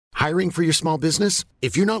Hiring for your small business?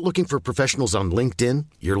 If you're not looking for professionals on LinkedIn,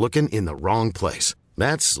 you're looking in the wrong place.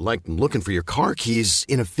 That's like looking for your car keys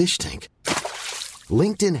in a fish tank.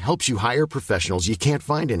 LinkedIn helps you hire professionals you can't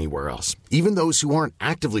find anywhere else, even those who aren't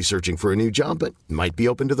actively searching for a new job but might be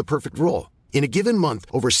open to the perfect role. In a given month,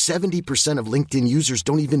 over 70% of LinkedIn users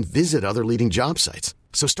don't even visit other leading job sites.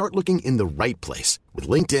 So start looking in the right place. With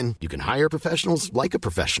LinkedIn, you can hire professionals like a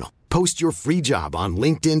professional. Post your free job on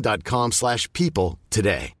linkedin.com/people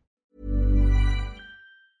today.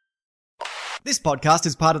 This podcast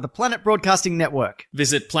is part of the Planet Broadcasting Network.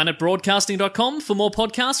 Visit planetbroadcasting.com for more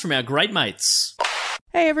podcasts from our great mates.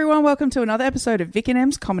 Hey everyone, welcome to another episode of Vic and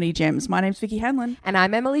M's Comedy Gems. My name's Vicky Hanlon. And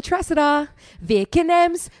I'm Emily Tressida. Vic and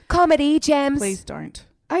M's Comedy Gems. Please don't.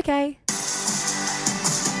 Okay.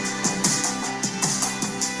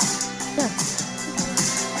 Yeah.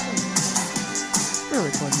 We're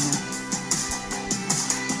recording now.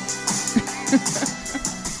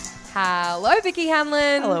 Hello, Vicky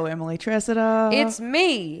Hanlon. Hello, Emily Tressida. It's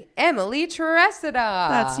me, Emily Tressida.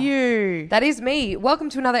 That's you. That is me. Welcome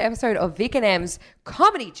to another episode of Vic and M's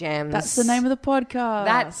Comedy Gems. That's the name of the podcast.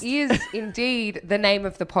 That is indeed the name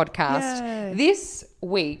of the podcast. Yay. This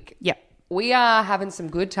week, we are having some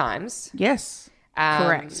good times. Yes.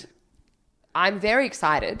 Correct. I'm very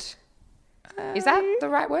excited. Is that the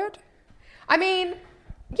right word? I mean,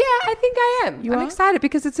 yeah, I think I am. I'm excited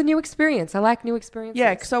because it's a new experience. I like new experiences.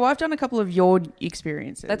 Yeah, so I've done a couple of your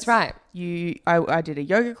experiences. That's right. I did a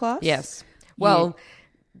yoga class. Yes. Well,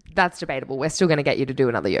 that's debatable. We're still going to get you to do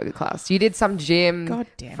another yoga class. You did some gym. God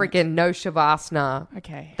damn it. Freaking no shavasana.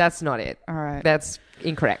 Okay. That's not it. All right. That's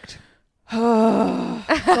incorrect. Thought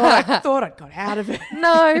I'd got out of it.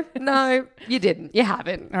 No, you didn't. You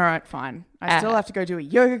haven't. All right, fine. I still have to go do a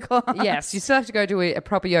yoga class. Yes, you still have to go do a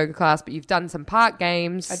proper yoga class, but you've done some park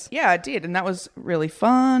games. I did, and that was really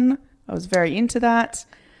fun. I was very into that.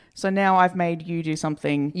 So now I've made you do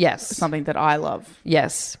something. Yes. Something that I love.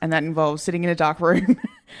 Yes. And that involves sitting in a dark room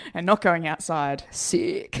and not going outside.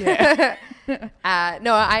 Sick. Yeah.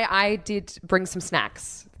 No, I did bring some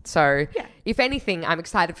snacks. So if anything, I'm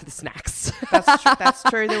excited for the snacks. That's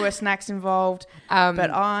true. There were snacks involved. But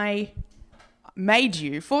I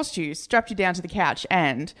forced you, strapped you down to the couch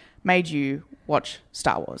and made you watch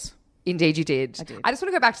Star Wars. Indeed you did. I did. I just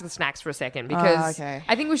want to go back to the snacks for a second because okay.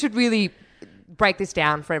 I think we should really break this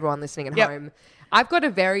down for everyone listening at home. I've got a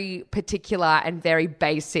very particular and very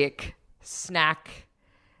basic snack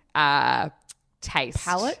taste.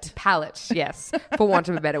 Palate, yes, for want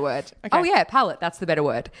of a better word. Okay. Oh yeah, palate, that's the better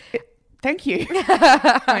word. Thank you.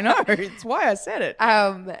 I know, it's why I said it.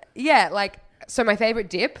 So my favorite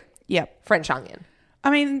dip, French onion. I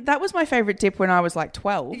mean, that was my favorite dip when I was like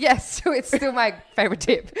 12. Yes, so it's still my favorite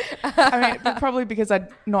dip. I mean, but probably because I'd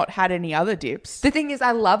not had any other dips. The thing is,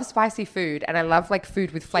 I love spicy food and I love like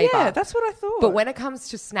food with flavor. Yeah, that's what I thought. But when it comes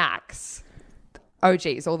to snacks,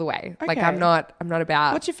 OGs all the way. Okay. Like I'm not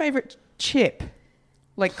about. What's your favorite chip?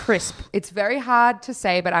 Like crisp? It's very hard to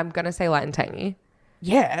say, but I'm going to say light and tangy.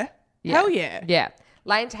 Yeah. Hell yeah. Yeah.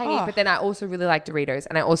 Light and tangy, but then I also really like Doritos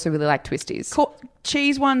and I also really like Twisties.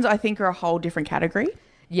 Cheese ones I think are a whole different category.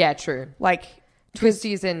 Yeah, true. Like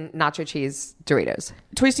Twisties and nacho cheese Doritos.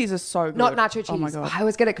 Twisties are so good. Not nacho cheese. Oh my God. I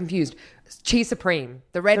always get it confused. Cheese Supreme.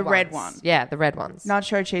 The red one. Yeah, the red ones.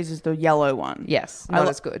 Nacho cheese is the yellow one. Yes, not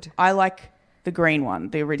as good. I like the green one,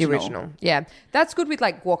 the original. Yeah. That's good with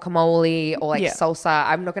like guacamole or like salsa.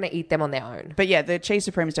 I'm not going to eat them on their own. But yeah, the cheese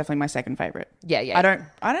Supreme is definitely my second favorite. Yeah. I don't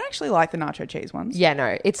actually like the nacho cheese ones. Yeah,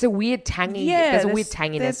 no. It's a weird tangy. Yeah, there's a weird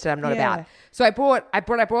tanginess that I'm not about. So I brought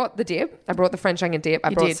the dip. I brought the French onion dip.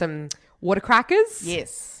 I brought some water crackers.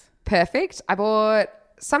 Yes. Perfect. I bought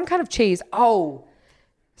some kind of cheese. Oh,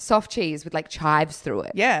 soft cheese with like chives through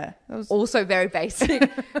it. Yeah. That was also very basic.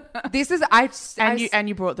 And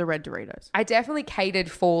you brought the red Doritos. I definitely catered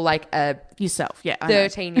for like a yourself,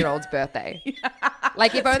 13-year-old's birthday.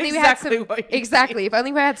 Like if only we had some if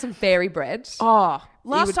only we had some fairy bread. Oh,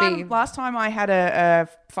 last time I had a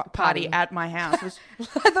fuck party at my house was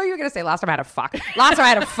I thought you were going to say last time I had a fuck. Last time I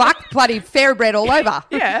had a fuck bloody fairy bread all over.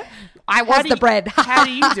 Yeah. I was the bread. How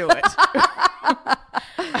do you do it?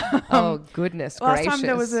 Oh goodness gracious!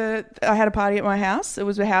 Last time I had a party at my house. It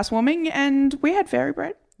was a housewarming, and we had fairy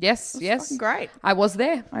bread. Yes, fucking great. I was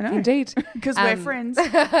there. I know, indeed, because we're friends,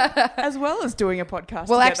 as well as doing a podcast.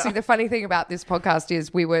 Well, together. Actually, the funny thing about this podcast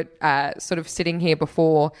is we were sort of sitting here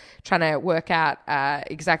before trying to work out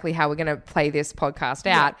exactly how we're going to play this podcast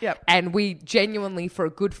out, and we genuinely, for a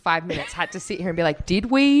good 5 minutes, had to sit here and be like,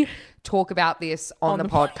 "Did we talk about this on the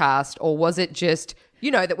podcast, or was it just?"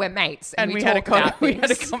 that we're mates and we had a conversation.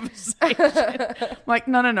 Like,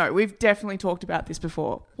 no. We've definitely talked about this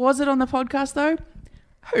before. Was it on the podcast though?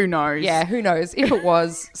 Who knows? Yeah, who knows? If it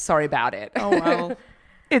was, sorry about it. Oh, well.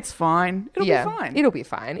 It's fine. It'll be fine. It'll be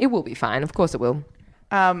fine. It will be fine. Of course it will.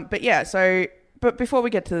 But yeah, but before we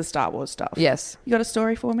get to the Star Wars stuff. Yes. You got a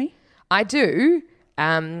story for me? I do.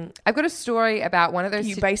 I've got a story about one of those...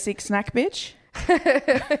 You basic snack bitch?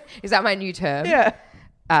 Is that my new term?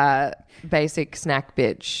 Yeah. Basic snack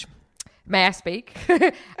bitch. May I speak?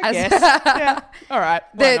 Yes. Yeah. All right.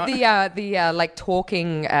 Why not? The like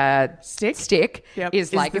talking stick Yep.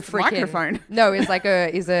 is like a the freaking microphone. No, is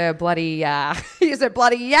a bloody yeah,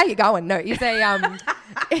 you're going. No, is a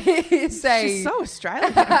She's so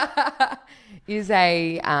Australian. is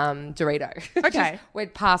a Dorito. Okay. We're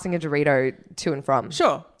passing a Dorito to and from.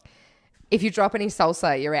 Sure. If you drop any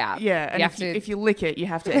salsa, you're out. Yeah, and if you lick it, you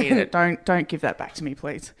have to eat it. Don't give that back to me,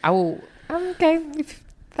 please. I will. Okay, if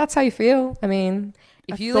that's how you feel. I mean,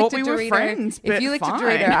 if you licked a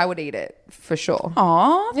Dorito, I would eat it for sure.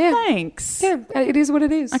 Aw, Yeah. thanks. Yeah, it is what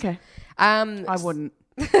it is. Okay. I wouldn't.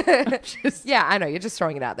 Yeah, I know. You're just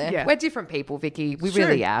throwing it out there. Yeah. We're different people, Vicky. We Sure.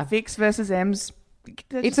 really are. Vicks versus M's.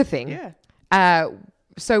 It's a thing. Yeah.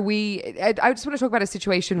 So I just want to talk about a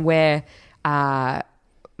situation where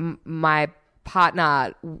my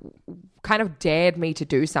partner kind of dared me to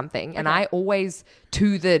do something, and I always,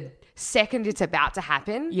 to the second it's about to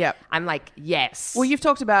happen, Yep. I'm like, yes. Well, you've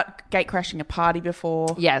talked about gate crashing a party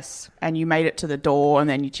before. Yes. And you made it to the door and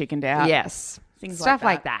then you chickened out. Yes. Things Stuff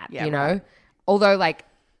like like that, Yeah, you know? right. Although, like,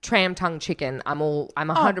 tram tongue chicken, I'm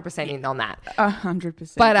 100% in on that.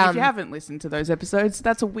 100%. But, if you haven't listened to those episodes,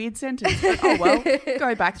 that's a weird sentence. But, oh, well,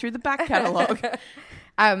 go back through the back catalogue.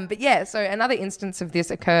 But yeah, so another instance of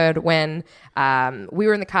this occurred when we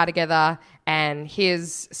were in the car together and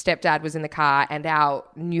his stepdad was in the car and our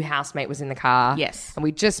new housemate was in the car. Yes. And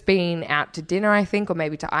we'd just been out to dinner, I think, or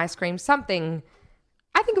maybe to ice cream, something.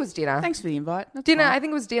 I think it was dinner. Thanks for the invite. That's Dinner, fine. I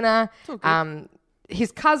think it was dinner. It's all good.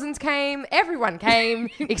 His cousins came, everyone came,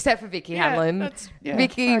 except for Vicky Hanlon.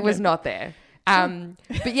 Vicky was not there.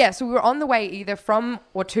 But yeah, so we were on the way either from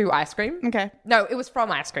or to ice cream. Okay. No, it was from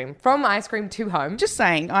ice cream. From ice cream to home. Just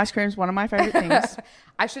saying, ice cream is one of my favourite things.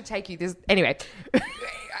 I should take you this. Anyway,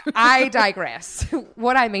 I digress.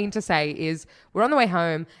 What I mean to say is we're on the way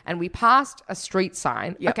home and we passed a street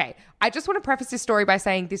sign. Yep. Okay. I just want to preface this story by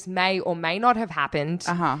saying this may or may not have happened.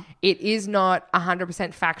 Uh-huh. It is not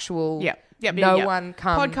 100% factual. Yep. No one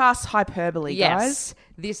come. Podcast hyperbole, Yes. guys.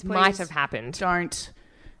 This Please might have happened. Don't.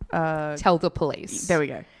 Tell the police. There we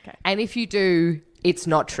go. Okay. And if you do, it's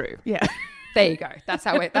not true. Yeah. There you go. That's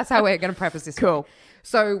how we're going to preface this. Cool.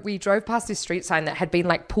 So we drove past this street sign that had been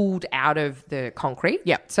like pulled out of the concrete.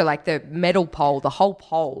 Yep. So like the metal pole, the whole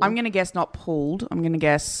pole. I'm going to guess not pulled. I'm going to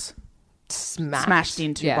guess smashed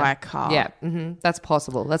into by a car. Yeah. That's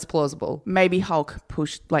possible. That's plausible. Maybe Hulk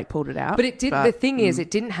pulled it out. But it did. The thing is,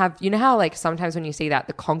 it didn't have. You know how like sometimes when you see that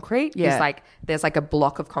the concrete is like there's like a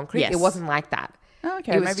block of concrete. Yes. It wasn't like that. Oh,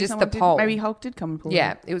 okay. It was maybe just the someone pole. Maybe Hulk did come and pull it.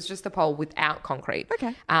 Yeah, it was just the pole without concrete.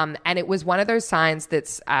 Okay. And it was one of those signs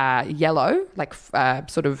that's yellow, like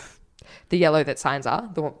sort of the yellow that signs are,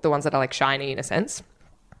 the ones that are like shiny in a sense.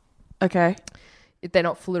 Okay. They're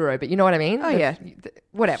not fluoro, but you know what I mean? Oh, yeah.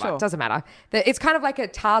 Whatever, Sure. it doesn't matter. It's kind of like a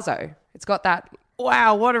Tarzo. It's got that.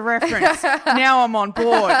 Wow, what a reference. Now I'm on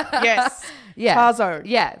board. Yes. Yeah. Tarzo.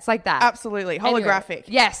 Yeah, it's like that. Absolutely. Anyway, Holographic.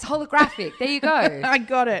 yes, holographic. There you go. I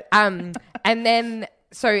got it. And then,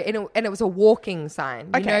 and it was a walking sign.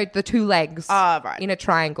 You Okay. know, the two legs Right. in a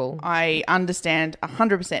triangle. I understand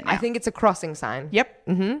 100% now. I think it's a crossing sign. Yep.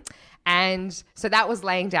 And so that was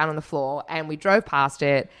laying down on the floor and we drove past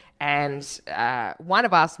it and one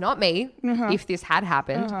of us, not me, if this had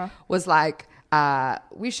happened, was like,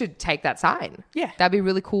 we should take that sign. Yeah. That'd be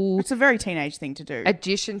really cool It's a very teenage thing to do.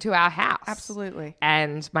 addition to our house. Absolutely.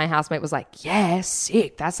 And my housemate was like, yeah,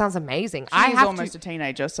 sick. That sounds amazing. She's almost a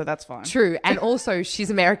teenager, so that's fine. True. And also she's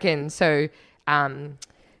American. So I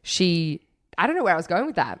don't know where I was going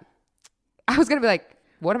with that. I was going to be like,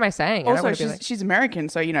 what am I saying? I don't Also, wanna be like, she's American,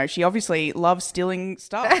 so, she obviously loves stealing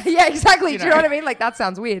stuff. yeah, exactly. Do you know know. what I mean? Like, that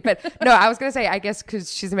sounds weird. But no, I was going to say, I guess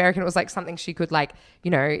because she's American, it was like something she could like,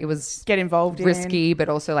 it was Get involved in. risky, but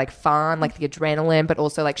also like fun, like the adrenaline, but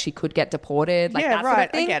also like she could get deported. Like Yeah, that sort right.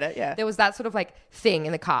 of thing. I get it, yeah. There was that sort of like thing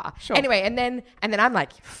in the car. Sure. Anyway, and then I'm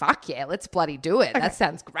like, fuck yeah, let's bloody do it. That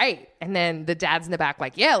sounds great. And then the dad's in the back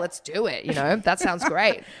like, yeah, let's do it. That sounds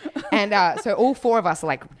great. And so all four of us are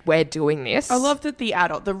like, we're doing this. I love that the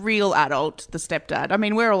real adult, the stepdad. I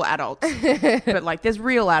mean, we're all adults, but like there's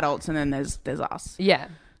real adults and then there's us. Yeah.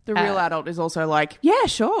 The real adult is also like, yeah,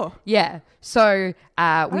 sure. Yeah. So We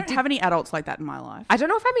don't have any adults like that in my life. I don't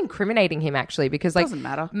know if I'm incriminating him actually, because like Doesn't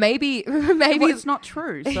matter. Maybe Well, it's not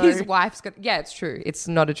true. So. his wife's got. Yeah, it's true. It's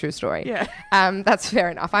not a true story. Yeah. That's fair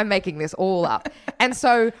enough. I'm making this all up. And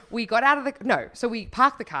so we got out of so we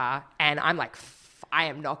parked the car, and I'm like, I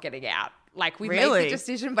am not getting out. Like we made the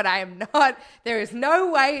decision, but I am not. There is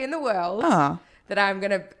no way in the world that I'm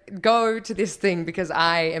going to go to this thing because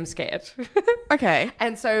I am scared. Okay.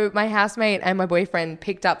 And so my housemate and my boyfriend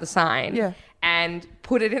picked up the sign and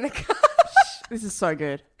put it in the car. This is so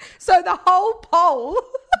good. So the whole pole.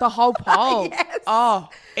 The whole pole? Yes. Oh,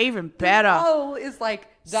 even better. The pole is like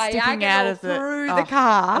Sticking diagonal out of through the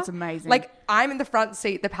car. That's amazing. Like I'm in the front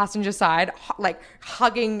seat, the passenger side, like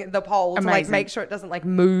hugging the pole to like make sure it doesn't like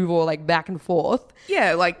move or like back and forth.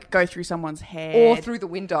 Yeah, like go through someone's head. Or through the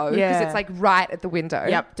window, because it's like right at the window.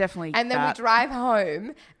 Yep, definitely. And then we drive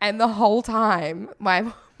home, and the whole time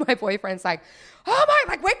my boyfriend's like, oh my,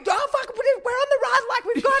 like we're on the run, like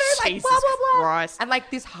we've got it, like Jesus blah blah blah. Christ. And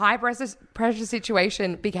like this high pressure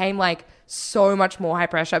situation became like so much more high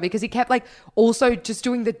pressure, because he kept like also just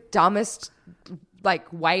doing the dumbest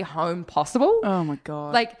like way home possible. Oh my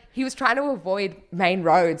God. Like he was trying to avoid main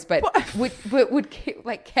roads, but would keep,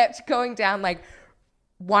 like kept going down like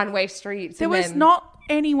one-way streets. There was not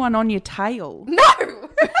anyone on your tail. No.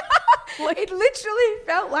 It literally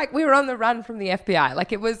felt like we were on the run from the FBI.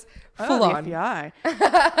 Like it was full on. The FBI.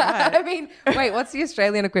 I mean, wait, what's the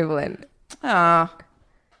Australian equivalent?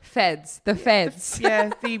 Feds. The feds.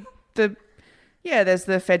 Yeah, there's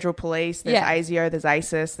the federal police, there's ASIO, there's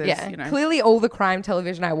ASIS, there's, you know. Clearly all the crime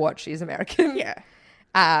television I watch is American. Yeah.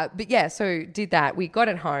 But yeah, so did that. We got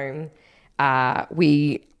it home.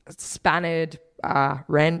 We spanned,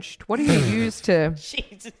 wrenched. What do you use to...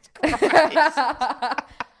 Jesus Christ.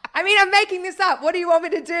 I mean, I'm making this up. What do you want me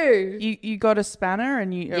to do? You got a spanner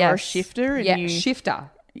and or a shifter and you... shifter.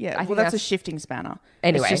 Yeah, well, that's a shifting spanner.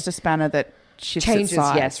 Anyway. It's just a spanner that shifts changes, its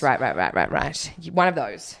size. yes, right. One of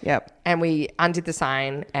those. Yep. And we undid the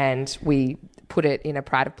sign and we put it in a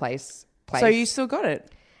pride of place. So you still got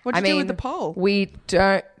it? What'd you do with the pole? We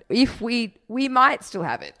don't... If we might still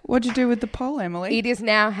have it. What'd you do with the pole, Emily? It is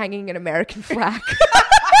now hanging an American flag.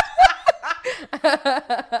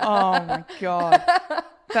 Oh my God.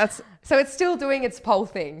 So it's still doing its pole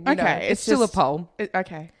thing. You know? It's still just a pole.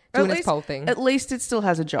 Okay. Doing its pole thing. At least it still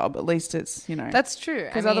has a job. At least it's, you know. That's true.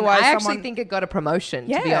 Because otherwise, I actually think it got a promotion,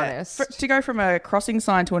 to be honest. To go from a crossing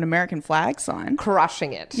sign to an American flag sign.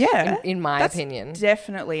 Crushing it. Yeah. In my opinion.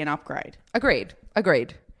 Definitely an upgrade. Agreed.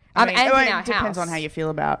 I mean, it depends on how you feel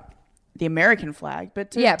about the American flag,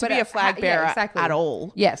 but to be a flag bearer at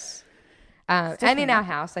all. Yes. And in our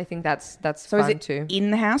house, I think that's so fun is it too.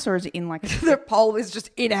 In the house, or is it in like the pole is just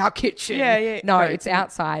in our kitchen? Yeah. No, it's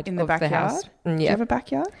outside in the backyard. House. Do you have a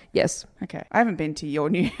backyard? Yes. Okay. I haven't been to your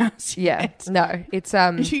new house yet. Yeah. No, it's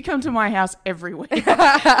You come to my house every week.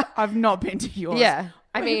 I've not been to yours. Yeah.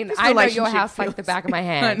 I mean, I know your house like the back of my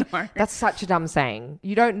hand. I know. That's such a dumb saying.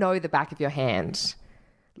 You don't know the back of your hand.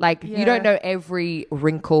 Like, you don't know every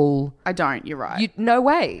wrinkle. I don't. You're right. No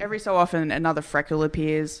way. Every so often, another freckle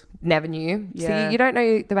appears. Never knew. Yeah. See, you don't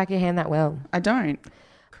know the back of your hand that well. I don't.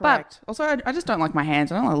 Correct. But also, I just don't like my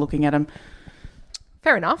hands. I don't like looking at them.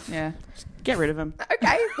 Fair enough. Yeah. Just get rid of them.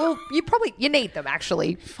 Okay. Well, you need them,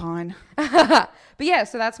 actually. Fine. But yeah,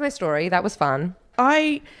 so that's my story. That was fun.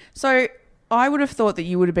 I would have thought that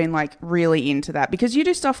you would have been like really into that, because you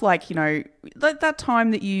do stuff like, you know, like that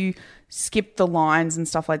time that you skipped the lines and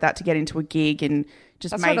stuff like that to get into a gig and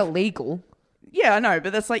just That's not illegal. Yeah, I know,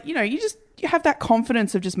 but that's like, you know, you have that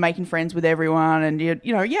confidence of just making friends with everyone and you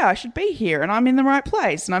know, yeah, I should be here and I'm in the right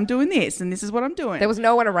place and I'm doing this and this is what I'm doing. There was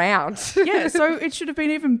no one around. Yeah, so it should have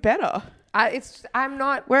been even better. I'm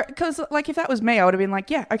not... Because like if that was me, I would have been like,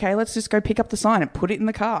 yeah, okay, let's just go pick up the sign and put it in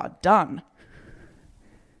the car. Done.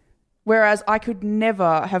 Whereas I could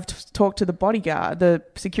never have talked to the bodyguard, the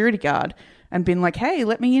security guard, and been like, hey,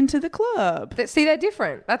 let me into the club. See, they're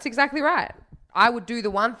different. That's exactly right. I would do the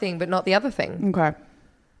one thing, but not the other thing. Okay.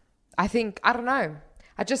 I don't know.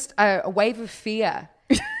 A wave of fear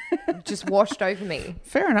just washed over me.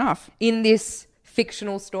 Fair enough. In this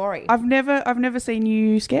fictional story. I've never seen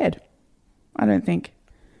you scared. I don't think.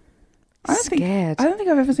 I don't think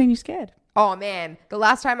I've ever seen you scared. Oh, man. The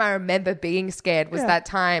last time I remember being scared was that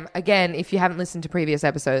time. Again, if you haven't listened to previous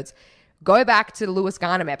episodes, go back to the Lewis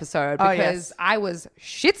Garnham episode because I was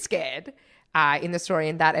shit scared in the story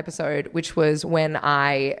in that episode, which was when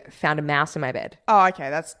I found a mouse in my bed. Oh, okay.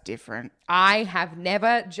 That's different. I have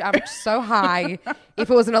never jumped so high. If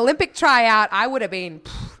it was an Olympic tryout, I would have been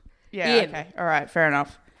in. Okay. All right. Fair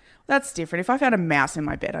enough. That's different. If I found a mouse in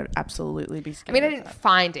my bed, I'd absolutely be I scared. mean, I of didn't that.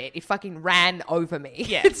 find it. It fucking ran over me.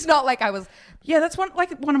 Yeah. It's not like I was... Yeah, that's one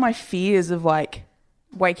of my fears of like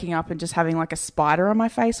waking up and just having like a spider on my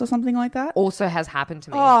face or something like that. Also has happened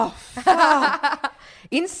to me. Oh, fuck.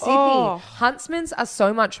 In Sydney, Oh. huntsmans are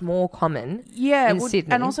so much more common Yeah, in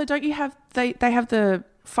Sydney. and also don't you have they have the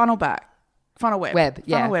funnel web, funnel web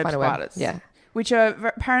spiders, yeah. which are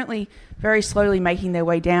apparently very slowly making their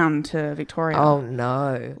way down to Victoria. Oh,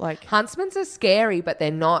 no. Like- huntsmans are scary, but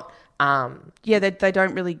they're not... yeah, they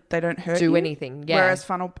don't hurt Do you. anything, yeah. Whereas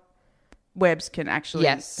funnel webs can actually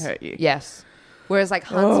yes. hurt you. Yes. Whereas like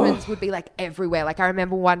huntsmen's would be like everywhere. Like I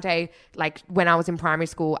remember one day, like when I was in primary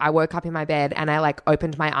school, I woke up in my bed and I like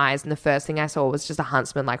opened my eyes and the first thing I saw was just a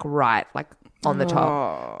huntsman like right like on the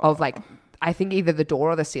top of like I think either the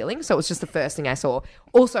door or the ceiling. So it was just the first thing I saw.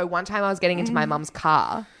 Also, one time I was getting into my mum's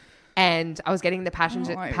car and I was getting the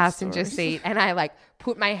passenger seat and I like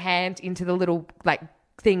put my hand into the little like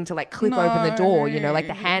thing to like clip open the door, you know, like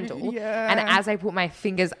the handle. Yeah. And as I put my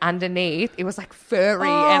fingers underneath, it was like furry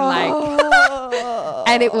and like,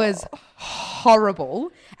 and it was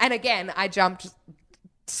horrible. And again, I jumped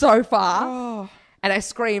so far and I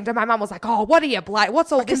screamed and my mum was like, oh, what are you,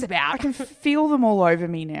 what's all this about? I can feel them all over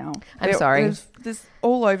me now. I'm sorry. There's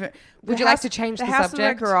all over. Would you like to change the house that I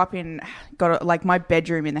subject? grew up in got like my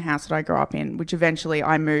bedroom in the house that I grew up in, which eventually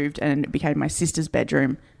I moved and it became my sister's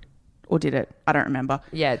bedroom. Or did it? I don't remember.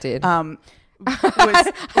 Yeah, it did. Was,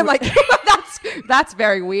 I'm like, that's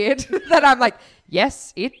very weird. That I'm like,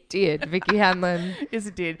 yes, it did, Vicky Hanlon. yes,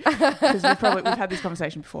 it did. Because we've had this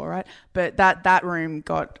conversation before, right? But that room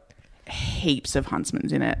got heaps of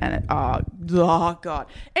huntsmans in it, and it oh god.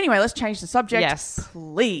 Anyway, let's change the subject. Yes,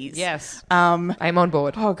 please. Yes. I'm on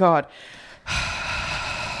board. Oh god.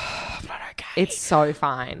 I'm not okay. It's so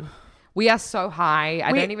fine. We are so high.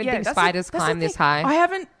 I don't even think spiders climb this high.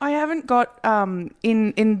 I haven't got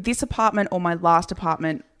in this apartment or my last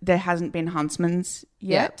apartment there hasn't been huntsmans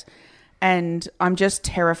yet. And I'm just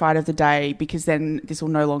terrified of the day because then this will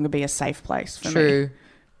no longer be a safe place for me. True.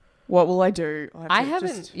 What will I do? I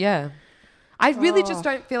haven't. I really just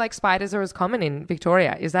don't feel like spiders are as common in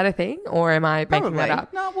Victoria. Is that a thing, or am I making that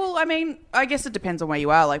up? No, well, I mean, I guess it depends on where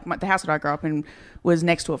you are. Like the house that I grew up in was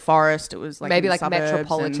next to a forest. It was like maybe in the like suburbs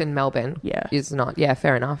metropolitan Melbourne. Yeah. Is not. Yeah,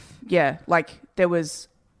 fair enough. Yeah, like there was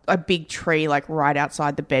a big tree like right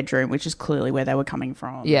outside the bedroom, which is clearly where they were coming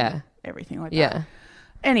from. Yeah. Everything like that. Yeah.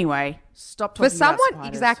 Anyway, stop talking For someone, about spiders.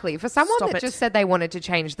 exactly. For someone Stop that it. just said they wanted to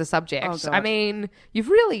change the subject. Oh, God. I mean, you've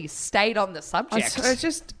really stayed on the subject. It's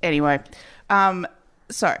just anyway.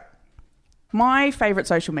 So my favorite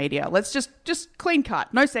social media. Let's just clean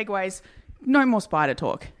cut. No segues. No more spider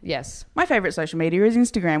talk. Yes. My favorite social media is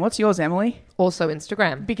Instagram. What's yours, Emily? Also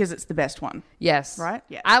Instagram. Because it's the best one. Yes. Right?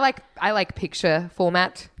 Yeah. I like picture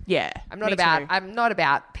format. Yeah. I'm me not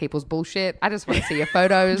about people's bullshit. I just want to see your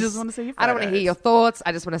photos. Just want to see your I don't want to hear photos. your thoughts.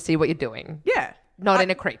 I just want to see what you're doing. Yeah. Not in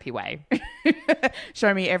a creepy way.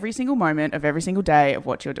 Show me every single moment of every single day of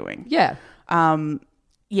what you're doing. Yeah.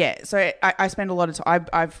 Yeah, so I spend a lot of time.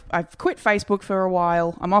 I've quit Facebook for a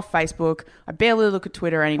while. I'm off Facebook. I barely look at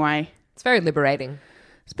Twitter anyway. It's very liberating.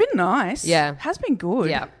 It's been nice. Yeah. It has been good.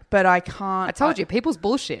 Yeah. But I can't. I told you, people's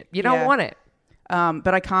bullshit. You don't Yeah. want it.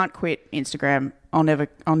 But I can't quit Instagram. I'll never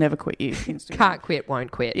quit you, Instagram. Can't quit,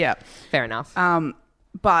 won't quit. Yeah. Fair enough.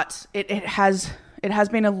 But it has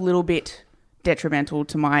been a little bit detrimental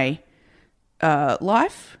to my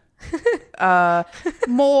life.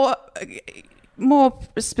 More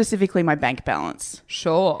specifically, my bank balance.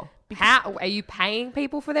 Sure. How are you paying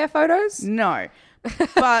people for their photos? No.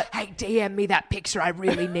 But Hey, DM me that picture. I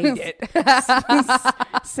really need it.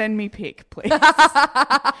 send me pic, please.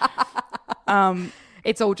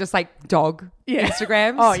 It's all just like dog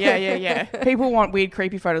Instagrams. Oh, yeah. People want weird,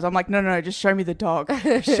 creepy photos. I'm like, no, just show me the dog.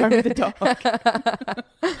 Show me the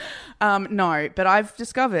dog. No, but I've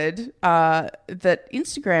discovered that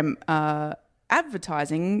Instagram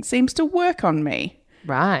advertising seems to work on me.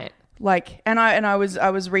 Right. Like, and I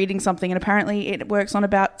was reading something, and apparently it works on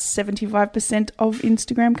about 75% of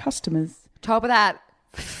Instagram customers. Top of that,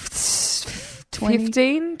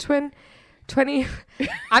 15, 20.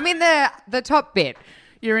 I'm in the top bit.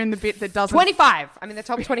 You're in the bit that doesn't. 25. I'm in the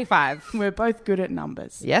top 25. We're both good at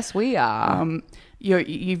numbers. Yes, we are.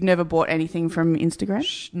 You've never bought anything from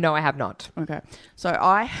Instagram? No, I have not. Okay. So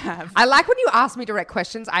I have. I like when you ask me direct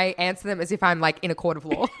questions, I answer them as if I'm like in a court of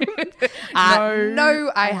law.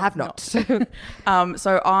 No, I have not.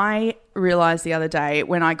 So I realized the other day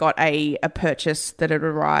when I got a purchase that had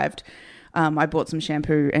arrived, I bought some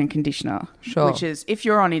shampoo and conditioner. Sure. Which is, if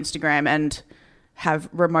you're on Instagram and have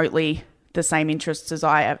remotely the same interests as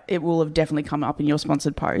I have, it will have definitely come up in your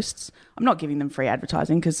sponsored posts. I'm not giving them free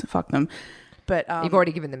advertising because fuck them. But You've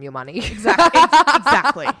already given them your money.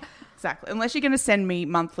 Exactly. Unless you're going to send me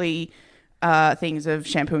monthly things of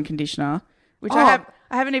shampoo and conditioner, which I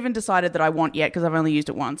haven't even decided that I want yet because I've only used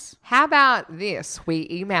it once. How about this? We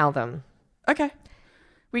email them. Okay.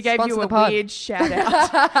 We gave Sponsor you a the pod. weird shout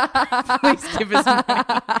out. Please give us money.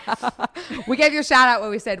 We gave you a shout out where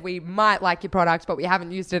we said we might like your product, but we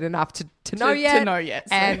haven't used it enough to know yet. To know yet.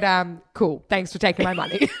 So. And cool. Thanks for taking my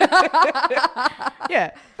money.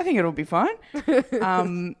 Yeah, I think it'll be fine.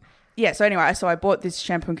 Yeah, so anyway, I bought this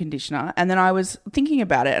shampoo and conditioner, and then I was thinking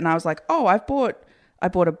about it, and I was like, oh, I bought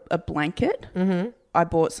a blanket. Mm-hmm. I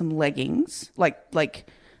bought some leggings, like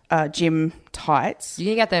gym tights. You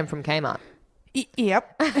can get them from Kmart.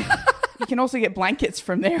 Yep. You can also get blankets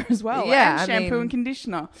from there as well. Yeah, and shampoo and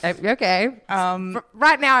conditioner. Okay.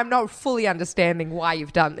 Right now, I'm not fully understanding why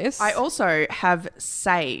you've done this. I also have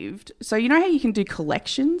saved. So you know how you can do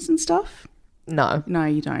collections and stuff? No. No,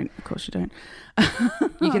 you don't. Of course you don't.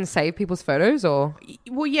 You can save people's photos or?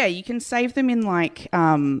 Well, yeah, you can save them in like,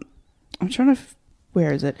 I'm trying to,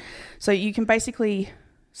 where is it? So you can basically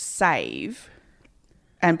save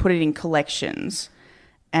and put it in collections,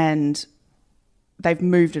 and they've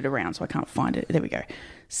moved it around so I can't find it. There we go.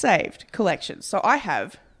 Saved collections. So I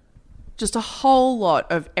have just a whole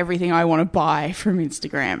lot of everything I want to buy from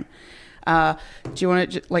Instagram. Do you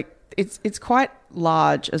want to, like, it's quite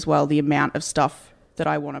large as well, the amount of stuff that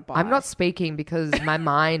I want to buy. I'm not speaking because my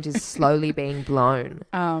mind is slowly being blown.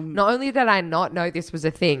 Not only did I not know this was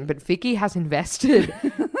a thing, but Vicky has invested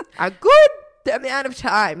a good amount of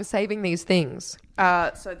time saving these things.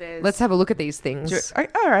 So there's... Let's have a look at these things.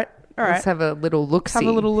 All right. Let's have a little look-see. Have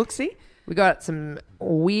a little look-see. We got some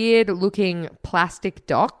weird-looking plastic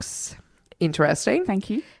docks. Interesting. Thank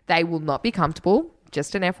you. They will not be comfortable.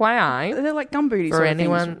 Just an FYI. They're like gum booties for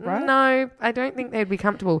anyone. Things, right? No, I don't think they'd be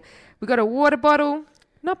comfortable. We got a water bottle.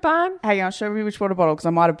 Not bad. Hang on, show me which water bottle because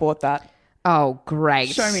I might have bought that. Oh, great.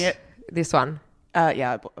 Show me it. This one.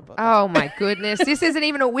 Yeah, I bought that. Oh, my goodness. This isn't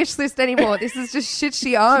even a wish list anymore. This is just shit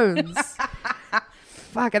she owns.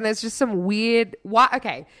 Fuck, and there's just some weird...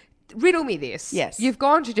 Okay, riddle me this. Yes. You've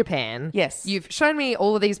gone to Japan. Yes. You've shown me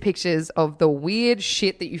all of these pictures of the weird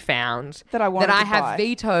shit that you found. That I wanted to That I have buy.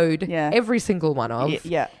 vetoed every single one of.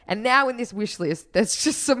 Yeah. And now in this wish list, there's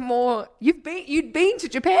just some more... You'd been to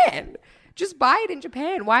Japan. Just buy it in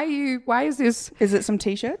Japan. Why is this... Is it some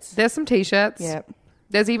T-shirts? There's some T-shirts. Yeah.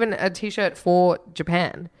 There's even a T-shirt for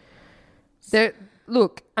Japan.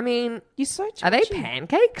 Look, I mean... You're so judgy. Are they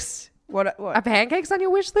pancakes? What? Are pancakes on your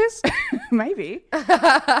wish list? Maybe.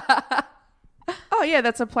 Oh, yeah,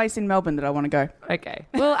 that's a place in Melbourne that I want to go. Okay.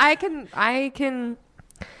 Well, I can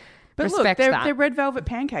But respect look, that. they're red velvet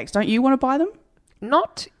pancakes. Don't you want to buy them?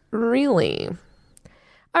 Not really.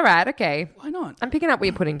 All right, okay. Why not? I'm picking up what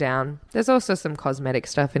you're putting down. There's also some cosmetic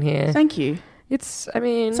stuff in here. Thank you.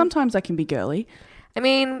 Sometimes I can be girly.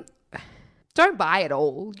 Don't buy it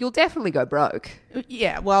all. You'll definitely go broke.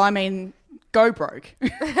 Yeah, well, go broke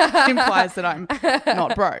implies that I'm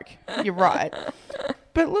not broke. You're right.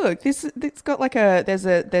 But look, it's got like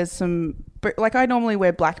there's some, like I normally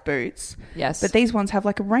wear black boots. Yes. But these ones have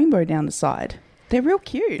like a rainbow down the side. They're real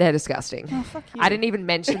cute. They're disgusting. Oh, fuck you. I didn't even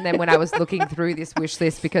mention them when I was looking through this wish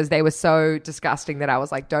list because they were so disgusting that I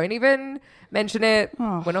was like, don't even mention it.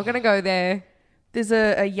 Oh. We're not going to go there. There's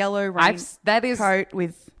a yellow coat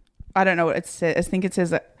with, I don't know what it says. I think it says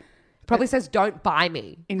that. Probably says, don't buy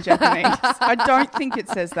me. In Japanese. I don't think it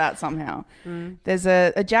says that somehow. There's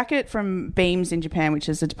a jacket from Beams in Japan, which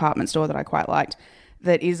is a department store that I quite liked,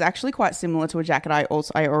 that is actually quite similar to a jacket I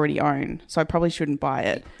already own. So I probably shouldn't buy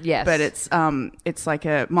it. Yes. But it's like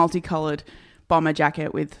a multicolored bomber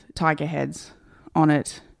jacket with tiger heads on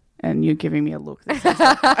it. And you're giving me a look that says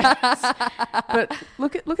that. But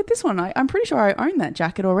look at this one. I'm pretty sure I own that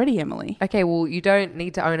jacket already, Emily. Okay, well, you don't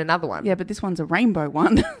need to own another one. Yeah, but this one's a rainbow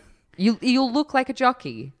one. You'll look like a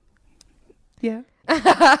jockey. Yeah.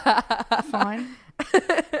 Fine.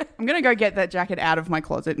 I'm going to go get that jacket out of my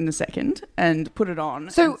closet in a second and put it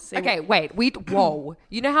on. So, whoa.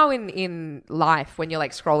 You know how in life, when you're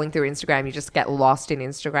like scrolling through Instagram, you just get lost in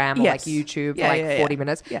Instagram or like YouTube for 40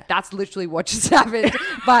 minutes? Yeah. That's literally what just happened.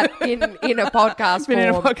 But in a podcast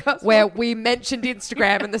form where we mentioned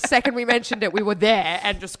Instagram and the second we mentioned it, we were there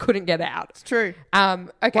and just couldn't get out. It's true.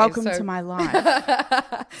 Okay, Welcome to my life.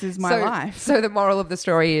 This is my life. So the moral of the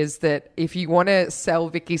story is that if you want to sell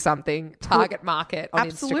Vicky something, target market on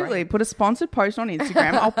Absolutely. Instagram. Put a sponsored post on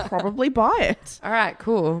Instagram. I'll probably buy it. All right,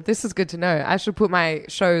 cool. This is good to know. I should put my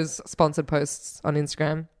show's sponsored posts on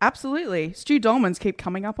Instagram. Absolutely. Stu Dolmans keep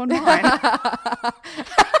coming up on mine.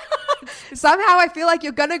 Somehow I feel like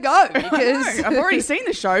you're going to go because I've already seen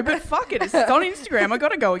the show, but fuck it. It's on Instagram. I got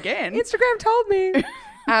to go again. Instagram told me.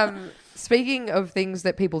 Speaking of things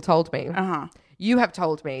that people told me, you have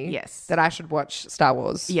told me Yes. that I should watch Star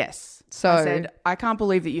Wars. Yes. So I said, I can't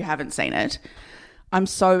believe that you haven't seen it. I'm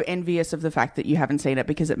so envious of the fact that you haven't seen it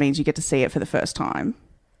because it means you get to see it for the first time.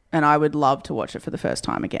 And I would love to watch it for the first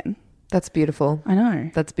time again. That's beautiful. I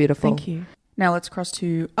know. That's beautiful. Thank you. Now let's cross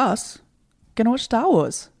to us. Going to watch Star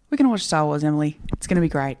Wars. We're going to watch Star Wars, Emily. It's going to be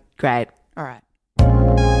great. Great. All right.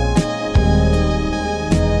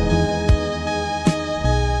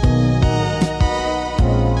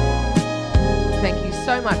 Thank you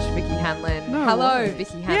so much, Vicky Hanlon. Hello,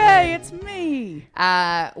 Vicky Hanlon. Yay, it's me.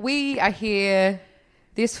 We are here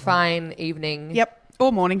this fine evening. Yep.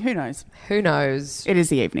 Or morning. Who knows? Who knows? It is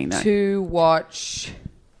the evening, though. To watch.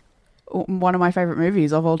 One of my favourite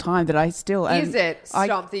movies of all time that I still... Is it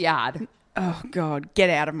Stomp the Yard? Oh, God. Get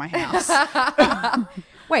out of my house.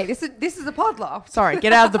 Wait, this is a pod loft. Sorry.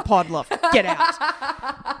 Get out of the pod loft. Get out.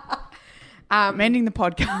 I'm ending the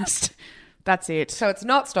podcast. That's it. So it's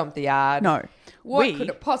not Stomp the Yard. No. What could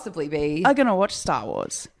it possibly be? Are going to watch Star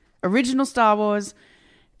Wars. Original Star Wars.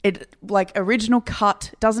 It original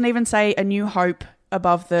cut. Doesn't even say A New Hope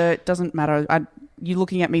above the... Doesn't matter. You're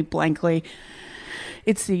looking at me blankly.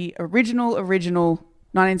 It's the original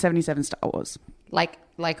 1977 Star Wars. Like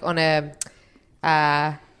on a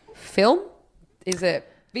film? Is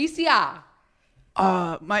it VCR?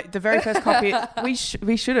 The very first copy... we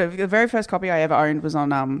should have. The very first copy I ever owned was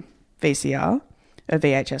on VCR, a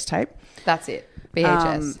VHS tape. That's it.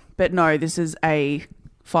 VHS. But no, this is a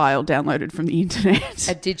file downloaded from the internet.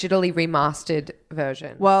 A digitally remastered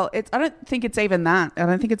version. Well, I don't think it's even that. I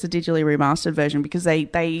don't think it's a digitally remastered version because they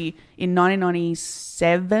in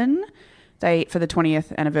 1997, for the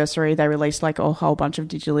 20th anniversary, they released like a whole bunch of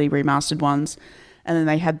digitally remastered ones. And then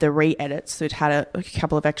they had the re-edits, so it had a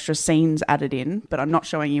couple of extra scenes added in. But I'm not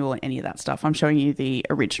showing you any of that stuff. I'm showing you the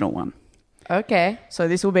original one. Okay. So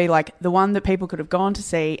this will be like the one that people could have gone to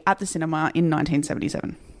see at the cinema in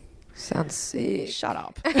 1977. Sounds sick. Shut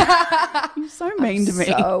up. You're so mean to me.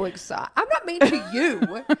 So excited. I'm not mean to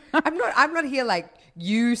you. I'm not here like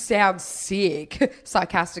you sound sick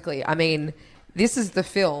sarcastically. I mean, this is the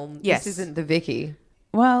film. Yes. This isn't the Vicky.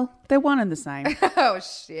 Well, they're one and the same. Oh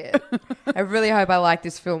shit. I really hope I like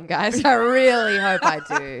this film, guys. I really hope I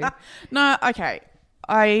do. No, okay.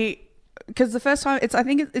 Because the first time, I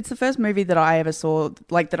think it's the first movie that I ever saw,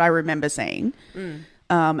 like that I remember seeing.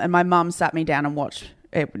 And my mum sat me down and watched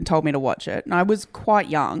it and told me to watch it. And I was quite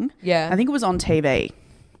young. Yeah. I think it was on TV.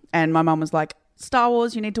 And my mum was like, Star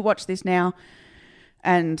Wars, you need to watch this now.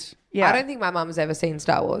 And yeah. I don't think my mum's ever seen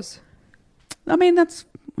Star Wars. I mean, that's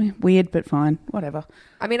weird, but fine. Whatever.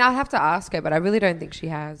 I mean, I'll have to ask her, but I really don't think she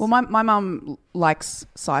has. Well, my mum likes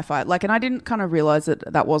sci-fi. And I didn't kind of realise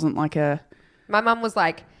that wasn't like a... My mum was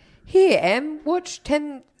like, here, Em, watch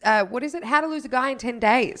 10... what is it? How to Lose a Guy in 10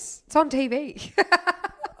 Days. It's on TV.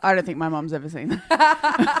 I don't think my mum's ever seen that.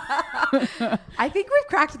 I think we've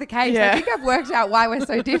cracked the case. Yeah. I think I've worked out why we're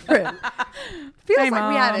so different. Feels Hey, like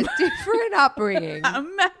we had a Mum. different upbringing.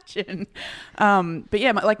 Imagine. But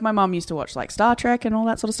yeah, my mum used to watch like Star Trek and all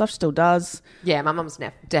that sort of stuff. Still does. Yeah, my mum's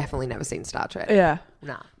definitely never seen Star Trek. Yeah.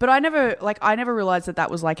 Nah. But I never realized that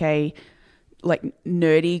was like a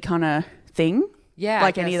nerdy kind of thing. Yeah.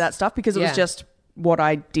 Like any of that stuff because it was just what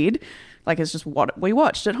I did. Like it's just what we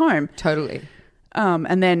watched at home. Totally.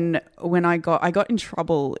 And then when I got in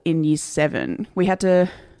trouble in year 7, we had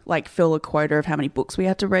to like fill a quota of how many books we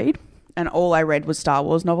had to read. And all I read was Star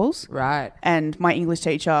Wars novels. Right. And my English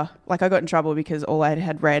teacher, I got in trouble because all I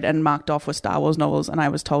had read and marked off were Star Wars novels, and I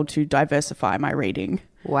was told to diversify my reading.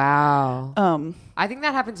 Wow. I think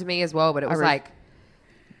that happened to me as well, but it was like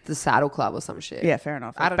the Saddle Club or some shit. Yeah, fair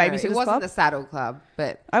enough. I don't know. It Babysitter's wasn't Club? the Saddle Club,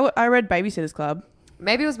 but I read Babysitter's Club.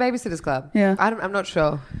 maybe it was Babysitter's Club. Yeah. I'm not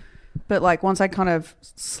sure. But like once I kind of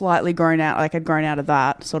slightly grown out, like I'd grown out of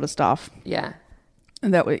that sort of stuff. Yeah.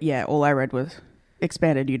 And that was, all I read was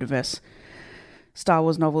expanded universe Star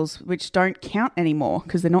Wars novels, which don't count anymore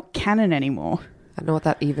because they're not canon anymore. I don't know what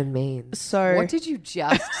that even means. So what did you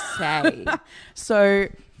just say? So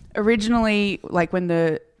originally, like when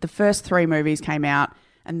the first 3 movies came out,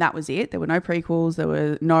 and that was it. There were no prequels. There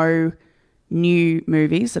were no new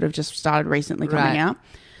movies that have just started recently coming out.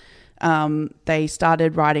 They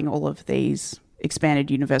started writing all of these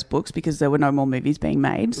expanded universe books because there were no more movies being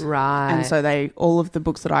made. Right. And so all of the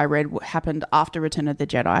books that I read happened after Return of the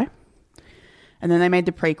Jedi. And then they made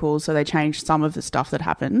the prequels, so they changed some of the stuff that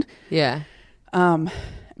happened. Yeah.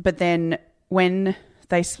 But then when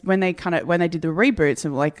they did the reboots,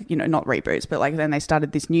 and not reboots, but like then they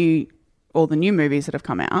started this new all the new movies that have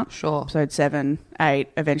come out. Sure. Episode 7, 8,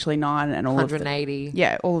 eventually 9 and all 180. of the...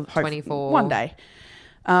 Yeah, all 24. One day.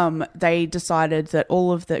 They decided that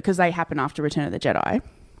all of the... Because they happen after Return of the Jedi.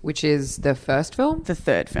 Which is the first film? The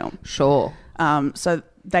third film. Sure. So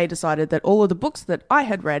they decided that all of the books that I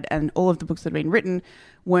had read and all of the books that had been written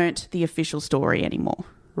weren't the official story anymore.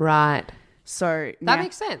 Right. So that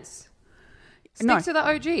makes sense. Stick to the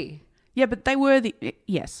OG. Yeah, but they were the...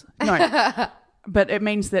 Yes. No. But it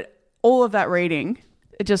means that all of that reading,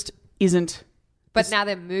 it just isn't... But now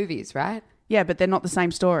they're movies, right? Yeah, but they're not the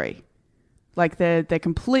same story. Like, they're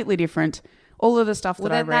completely different. All of the stuff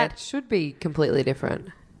that I read... Well, then that should be completely different.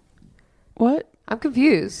 What? I'm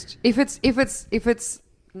confused. If it's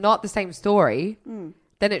not the same story,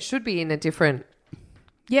 then it should be in a different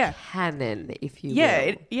canon, if you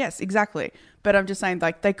will. Yes, exactly. But I'm just saying,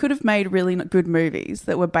 like, they could have made really good movies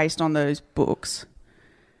that were based on those books.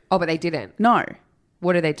 Oh, but they didn't. No.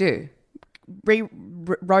 What did they do?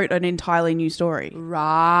 Wrote an entirely new story.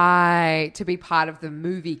 Right. To be part of the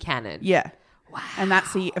movie canon. Yeah. Wow. And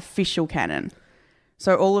that's the official canon.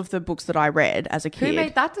 So all of the books that I read as a kid... Who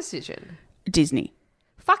made that decision? Disney.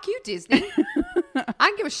 Fuck you, Disney. I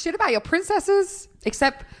don't give a shit about your princesses,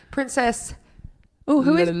 except Princess... Oh,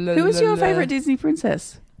 who is your favourite Disney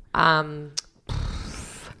princess? I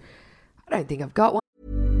don't think I've got one.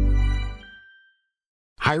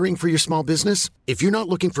 Hiring for your small business? If you're not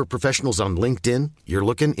looking for professionals on LinkedIn, you're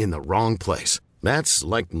looking in the wrong place. That's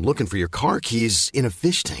like looking for your car keys in a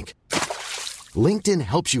fish tank. LinkedIn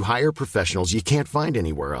helps you hire professionals you can't find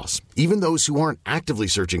anywhere else, even those who aren't actively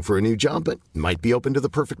searching for a new job but might be open to the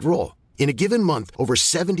perfect role. In a given month, over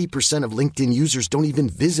 70% of LinkedIn users don't even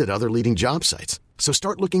visit other leading job sites. So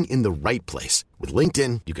start looking in the right place. With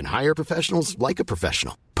LinkedIn, you can hire professionals like a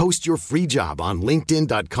professional. Post your free job on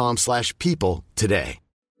linkedin.com/people today.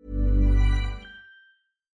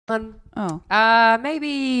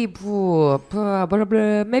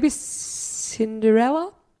 Maybe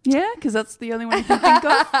Cinderella? Yeah, because that's the only one you can think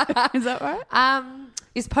of. Is that right?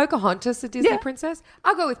 Is Pocahontas a Disney princess?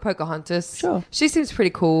 I'll go with Pocahontas. Sure. She seems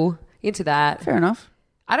pretty cool. Into that. Fair enough.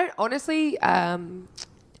 I don't honestly, I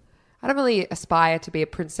don't really aspire to be a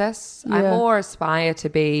princess. Yeah. I more aspire to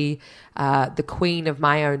be the queen of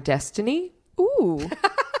my own destiny. Ooh.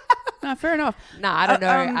 No, fair enough. Nah, I don't know.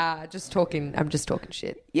 I'm just talking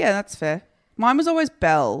shit. Yeah, that's fair. Mine was always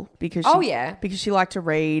Belle because because she liked to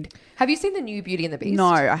read. Have you seen the new Beauty and the Beast? No,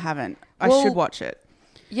 I haven't. I should watch it.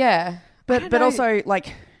 Yeah. But also,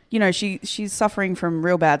 like, you know, she's suffering from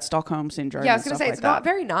real bad Stockholm syndrome. Yeah, I was going to say, it's not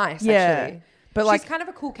very nice, yeah, actually. But she's kind of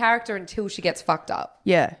a cool character until she gets fucked up.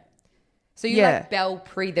 Yeah. So you like Belle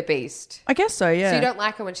pre the Beast. I guess so, yeah. So you don't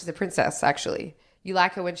like her when she's a princess, actually. You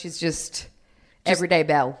like her when she's just everyday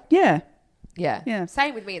Belle. Yeah. Yeah. Yeah.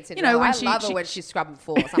 Same with me and Cinderella. I love her when she's scrubbing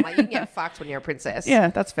floors. I'm like, you can get fucked when you're a princess. Yeah,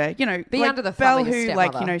 that's fair. You know, be like under the Belle, thumb of your who,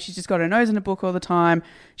 like, stepmother. you know, she's just got her nose in a book all the time.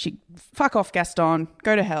 She fuck off Gaston,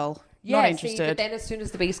 go to hell. Yeah, not interested. but then as soon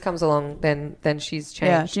as the Beast comes along, then she's changed.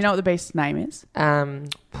 Yeah. Do you know what the Beast's name is?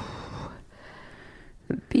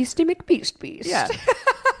 Beastie McBeast. Yeah.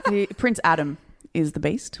 Prince Adam is the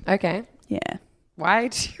Beast. Okay. Yeah. Why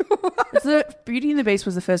do you... Beauty and the Beast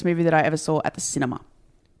was the first movie that I ever saw at the cinema.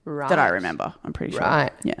 Right. That I remember. I'm pretty sure.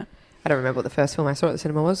 Right. Yeah. I don't remember what the first film I saw at the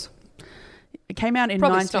cinema was. It came out in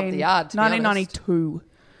Probably Stomp the Yard, to be 1992.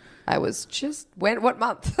 I was just... What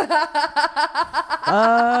month?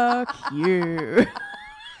 Fuck you.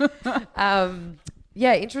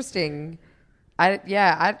 Yeah, interesting.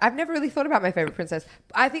 I've never really thought about my favorite princess.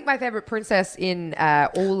 I think my favorite princess in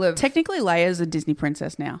all of... Technically, Leia's a Disney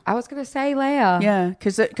princess now. I was going to say Leia. Yeah,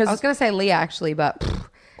 because I was going to say Leia, actually, but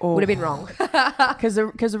would have been wrong.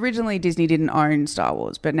 Because originally Disney didn't own Star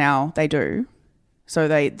Wars, but now they do. So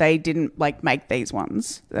they didn't like make these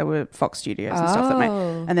ones. They were Fox Studios and stuff that made.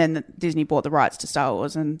 And then Disney bought the rights to Star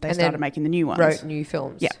Wars and they started making the new ones. Wrote new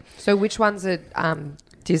films. Yeah. So which ones are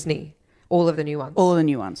Disney? All of the new ones? All of the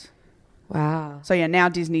new ones. Wow. So yeah, now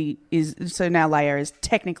now Leia is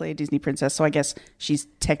technically a Disney princess. So I guess she's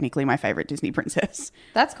technically my favorite Disney princess.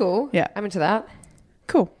 That's cool. Yeah. I'm into that.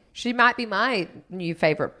 Cool. She might be my new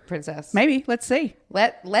favorite princess. Maybe. Let's see.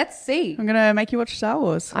 Let's see. I'm going to make you watch Star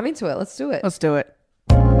Wars. I'm into it. Let's do it. Let's do it.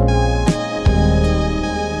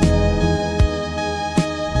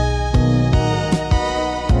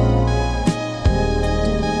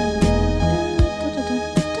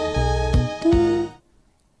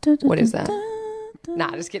 What is that?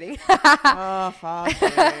 Nah, just kidding. Oh, fuck you.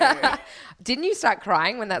 Didn't you start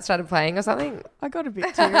crying when that started playing or something? I got a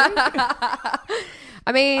bit teary.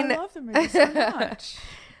 I mean... I love the movie so much.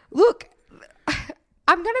 Look,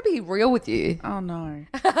 I'm going to be real with you. Oh, no.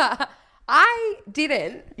 I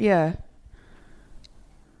didn't. Yeah.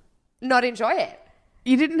 not enjoy it.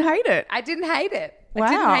 You didn't hate it? I didn't hate it. Wow. I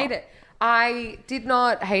didn't hate it. I did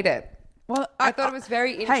not hate it. Well, I thought it was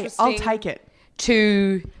very interesting. Hey, I'll take it.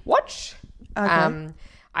 To watch. Okay.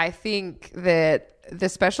 I think that the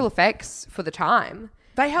special effects for the time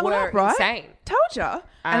They held were up, right? insane. Told you.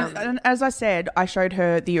 And as I said, I showed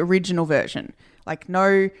her the original version. Like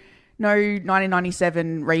no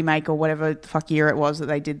 1997 remake or whatever the fuck year it was that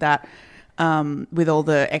they did that with all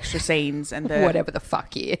the extra scenes and the Whatever the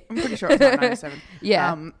fuck year. I'm pretty sure it's 1997.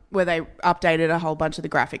 Yeah. Where they updated a whole bunch of the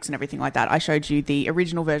graphics and everything like that. I showed you the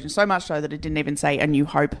original version, so much so that it didn't even say A New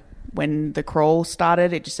Hope when the crawl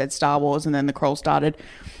started. It just said Star Wars and then the crawl started,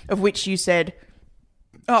 of which you said,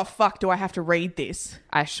 oh, fuck, do I have to read this?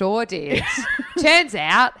 I sure did. Turns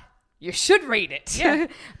out you should read it. Yeah.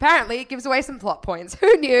 Apparently it gives away some plot points.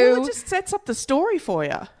 Who knew? Well, it just sets up the story for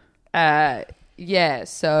you. Yeah,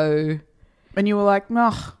 so... And you were like,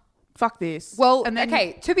 oh, fuck this. Well, and then,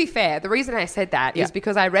 okay, to be fair, the reason I said that is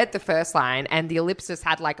because I read the first line and the ellipsis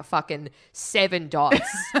had like a fucking 7 dots.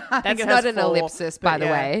 That's not an 4, ellipsis, by the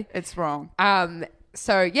way. It's wrong.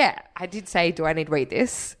 So, yeah, I did say, do I need to read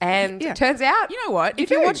this? And it turns out... You know what? If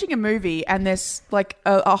you're watching a movie and there's like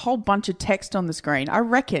a whole bunch of text on the screen, I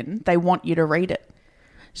reckon they want you to read it.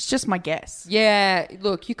 It's just my guess. Yeah,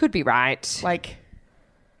 look, you could be right. Like,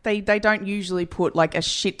 they don't usually put like a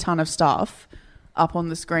shit ton of stuff up on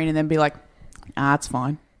the screen and then be like, it's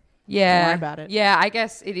fine. Yeah. Don't worry about it. Yeah, I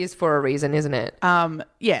guess it is for a reason, isn't it?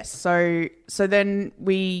 Yes. So then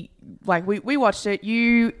we watched it.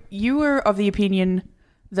 You were of the opinion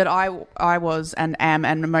that I was and am,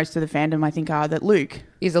 and most of the fandom I think are, that Luke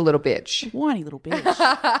Is a little bitch. whiny little bitch.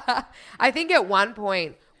 I think at one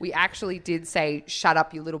point we actually did say, shut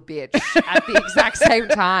up, you little bitch, at the exact same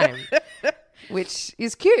time. Which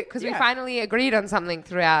is cute because we finally agreed on something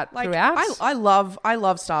throughout. I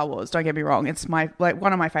love Star Wars. Don't get me wrong; it's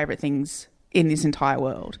one of my favorite things in this entire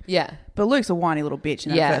world. Yeah, but Luke's a whiny little bitch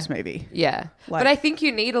in that first movie. Yeah, but I think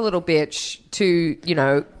you need a little bitch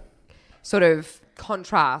to sort of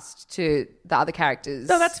contrast to the other characters.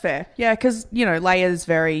 No, that's fair. Yeah, because Leia's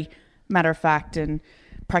very matter of fact and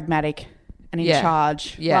pragmatic and in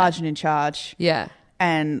charge, large and in charge. Yeah,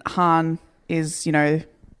 and Han is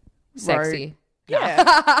sexy.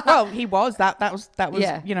 Yeah. Well, he was. That was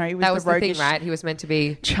yeah. he was that was the the thing, roguish right? He was meant to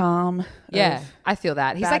be charm. Yeah, I feel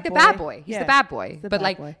that. He's bad like the boy. bad boy. He's Yeah. the bad boy. The But bad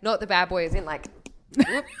like boy. not the bad boy as in like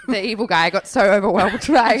whoop, the evil guy. I got so overwhelmed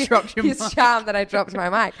by Dropped your his mic. charm that I dropped my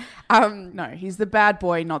mic. No, he's the bad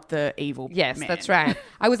boy, not the evil. Yes, man. that's right.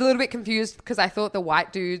 I was a little bit confused because I thought the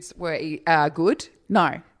white dudes were good.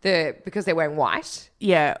 No. Because they're wearing white.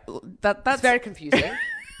 Yeah, that's It's very confusing.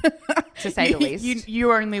 To say the least.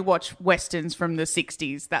 You only watch westerns from the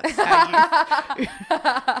 60s. That's how you...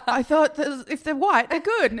 I thought that if they're white, they're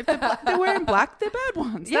good. And if they're wearing black, they're bad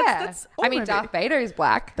ones. Yeah. That's all I mean, of it. Darth Vader is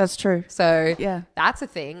black. That's true. So Yeah. that's a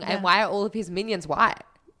thing. Yeah. And why are all of his minions white?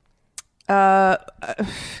 There's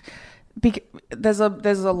a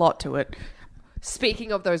lot to it.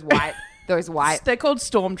 Speaking of those white... They're called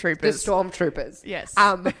stormtroopers. The stormtroopers. Yes.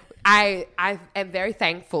 I am very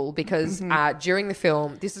thankful because during the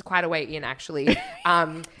film, this is quite a way in actually,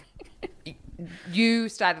 you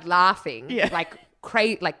started laughing like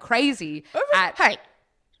crazy at Hey,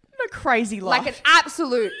 no crazy laugh. like an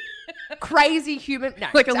absolute crazy human, no,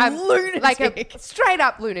 Like a lunatic. like a straight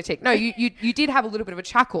up lunatic. No, you did have a little bit of a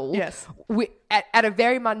chuckle. Yes. At a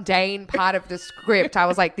very mundane part of the script, I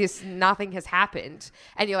was like, nothing has happened.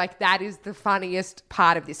 And you're like, that is the funniest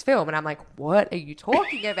part of this film. And I'm like, what are you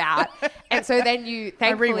talking about? And so then you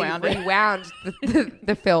thankfully rewound it. rewound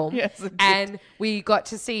the film. Yes, I did. and we got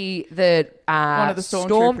to see the, One of the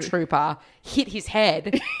stormtrooper hit his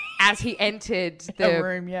head as he entered the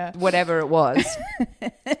room, whatever it was.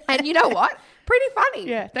 And you know what? Pretty funny.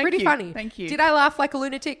 Yeah, thank pretty you. funny. Thank you. Did I laugh like a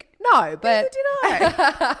lunatic? No, but Neither did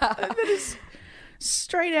I. That is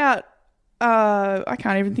straight out. I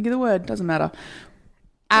can't even think of the word. Doesn't matter.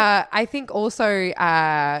 I think also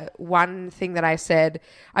one thing that I said,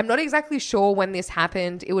 I'm not exactly sure when this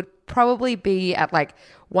happened. It would probably be at like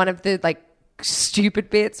one of the like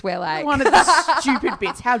stupid bits where like One of the stupid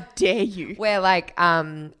bits. How dare you? where like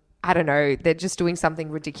I don't know, they're just doing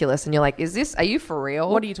something ridiculous and you're like, are you for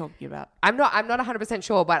real? What are you talking about? I'm not 100%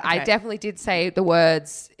 sure, but I Okay. definitely did say the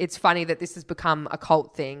words, it's funny that this has become a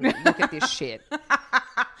cult thing. Look at this shit.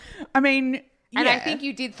 I mean, And yeah, I think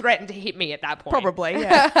you did threaten to hit me at that point. probably.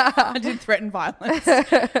 Yeah, I did threaten violence.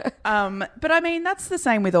 But I mean, that's the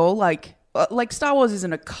same with all like Star Wars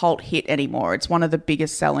isn't a cult hit anymore. It's one of the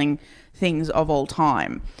biggest selling things of all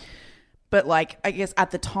time. But like, I guess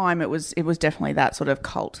at the time, it was definitely that sort of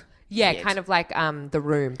cult. Yeah, hit. kind of like The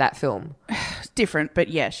Room, that film. different, but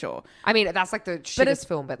yeah, sure. I mean, that's like the shittest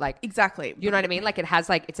film, but like... Exactly. You know what I mean? Like it has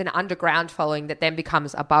like... It's an underground following that then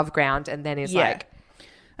becomes above ground and then is like...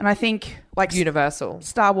 And I think like universal.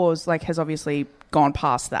 Star Wars like has obviously gone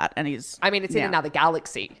past that and is... I mean, it's in another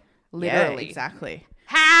galaxy. Literally. Yeah, exactly.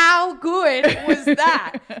 How good was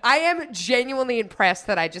that? I am genuinely impressed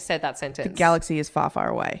that I just said that sentence. The galaxy is far, far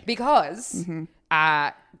away. Because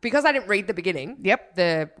I didn't read the beginning. Yep.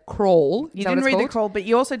 The crawl. You didn't read the crawl, but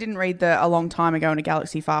you also didn't read the a long time ago in a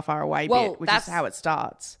galaxy far, far away bit, which is how it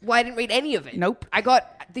starts. Well, I didn't read any of it. Nope. I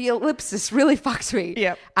got the ellipsis really fucked me.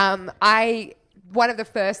 Yep. One of the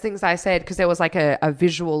first things I said, because there was like a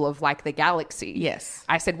visual of like the galaxy. Yes.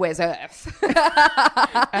 I said, where's Earth?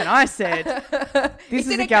 And I said, this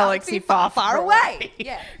is a galaxy far, far away.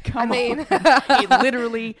 Yeah. Come on. It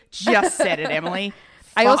literally just said it, Emily.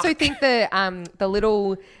 I also think the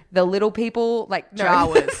little people, like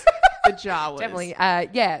Jawas. The Jawas. Definitely.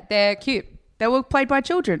 They're cute. They were played by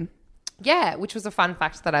children. Yeah, which was a fun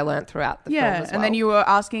fact that I learned throughout the film as well. And then you were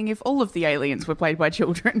asking if all of the aliens were played by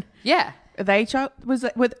children. Yeah. Are they is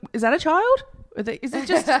that a child? Is it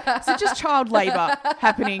just child labour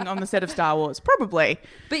happening on the set of Star Wars? Probably.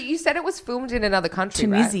 But you said it was filmed in another country,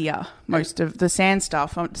 Tunisia, right? most of the sand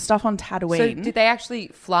stuff on Tatooine. So did they actually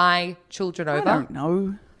fly children over? I don't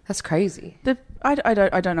know. That's crazy. I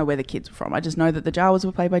don't know where the kids were from. I just know that the Jawas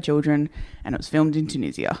were played by children and it was filmed in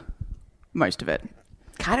Tunisia. Most of it.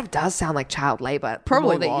 Kind of does sound like child labour.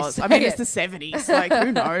 Probably was. I mean, it's the 70s. Like,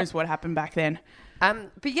 who knows what happened back then?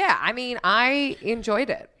 But yeah, I mean, I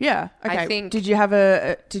enjoyed it. Yeah. Okay. I think. Did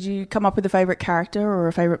you come up with a favourite character or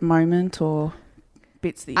a favourite moment or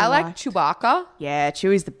bits that you like liked? Chewbacca. Yeah,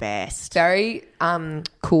 Chewie's the best. Very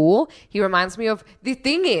cool. He reminds me of... The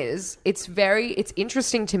thing is, it's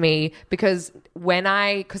interesting to me because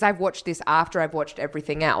because I've watched this after I've watched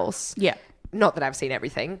everything else. Yeah. Not that I've seen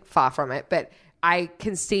everything, far from it, but I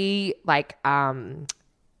can see like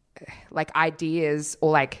ideas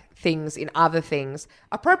or like things in other things.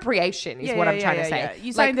 Appropriation is what I'm trying to say. Yeah.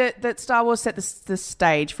 You're saying that Star Wars set the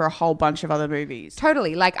stage for a whole bunch of other movies.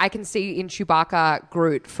 Totally. Like I can see in Chewbacca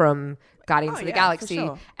Groot from Guardians of the Galaxy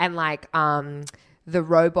and like the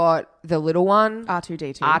robot, the little one,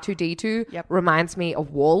 R2D2 reminds me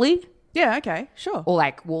of WALL-E. Yeah, okay, sure. Or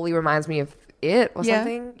like WALL-E reminds me of it or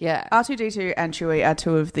something. Yeah. R2D2 and Chewie are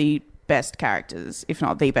two of the best characters, if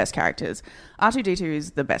not the best characters. R2D2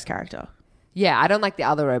 is the best character. Yeah, I don't like the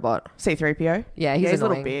other robot. C-3PO? Yeah, he's a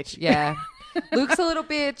little bitch. Yeah. Luke's a little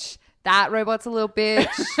bitch. That robot's a little bitch.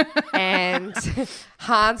 And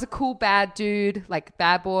Han's a cool bad dude, like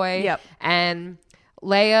bad boy. Yep. And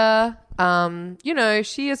Leia,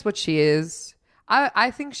 she is what she is.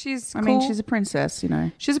 I think she's cool. I mean, she's a princess,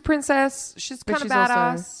 She's a princess. She's kind of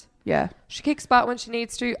badass. Yeah. She kicks butt when she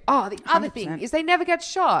needs to. Oh, the other 100%. thing is they never get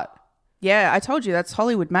shot. Yeah, I told you that's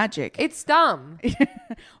Hollywood magic. It's dumb.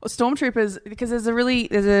 Or stormtroopers, because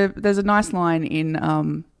there's a nice line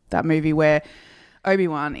in that movie where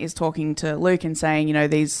Obi-Wan is talking to Luke and saying,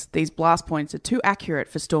 these blast points are too accurate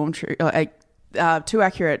for too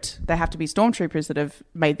accurate. They have to be stormtroopers that have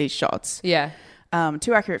made these shots. Yeah.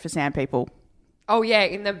 Too accurate for sand people. Oh yeah,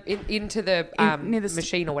 into the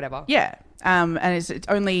machine or whatever. Yeah. And it's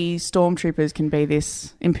only stormtroopers can be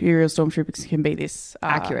this. Imperial stormtroopers can be this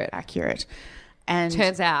accurate. And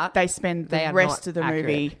turns out they spend the rest of the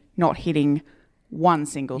movie not hitting one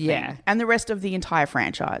single thing. Yeah. And the rest of the entire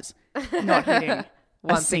franchise not hitting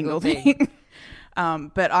a single thing.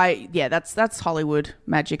 That's Hollywood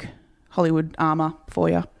magic, Hollywood armor for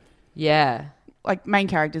you. Yeah. Like main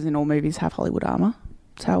characters in all movies have Hollywood armor.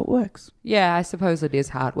 That's how it works. Yeah, I suppose it is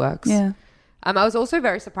how it works. Yeah. I was also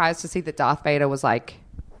very surprised to see that Darth Vader was like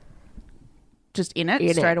just in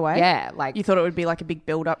it straight away. Yeah, like you thought it would be like a big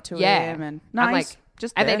build up to him, and nice.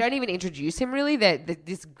 And they don't even introduce him really.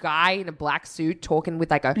 This guy in a black suit talking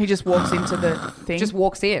with like he just walks into the thing. Just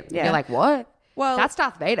walks in. Yeah. You're like, what? Well, that's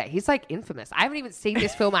Darth Vader. He's like infamous. I haven't even seen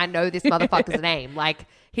this film. I know this motherfucker's name. Like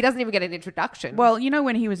he doesn't even get an introduction. Well, you know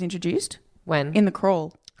when he was introduced? When? In The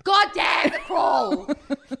Crawl. God damn, The Crawl.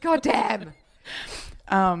 God damn.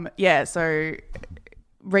 Yeah. So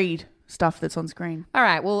read stuff that's on screen. All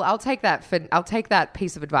right. Well, I'll take that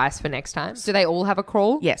piece of advice for next time. Do they all have a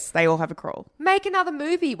crawl? Yes, they all have a crawl. Make another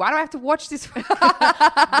movie. Why do I have to watch this?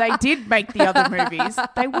 They did make the other movies.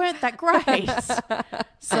 They weren't that great.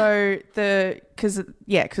 So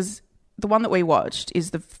because the one that we watched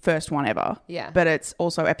is the first one ever. Yeah. But it's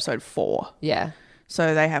also episode 4. Yeah.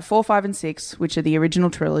 So they have 4, 5, and 6, which are the original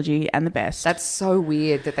trilogy and the best. That's so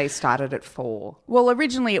weird that they started at 4. Well,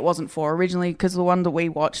 originally it wasn't 4. Originally, because the one that we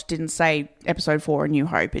watched didn't say episode 4 A New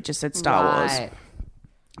Hope. It just said Star Wars.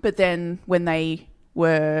 But then when they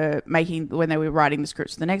were making, when they were writing the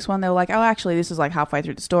scripts for the next one, they were like, oh, actually, this is like halfway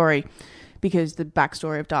through the story, because the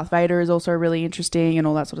backstory of Darth Vader is also really interesting and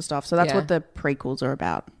all that sort of stuff. So that's what the prequels are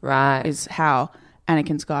about. Right. Is how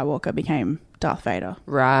Anakin Skywalker became Darth Vader.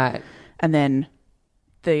 Right. And then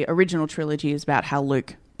the original trilogy is about how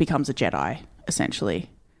Luke becomes a Jedi, essentially.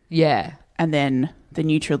 Yeah. And then the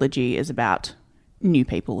new trilogy is about new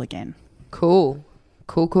people again. Cool.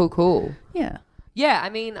 Yeah. Yeah, I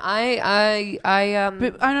mean, But I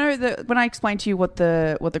know that when I explained to you what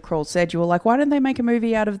the crawl said, you were like, why didn't they make a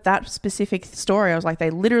movie out of that specific story? I was like, they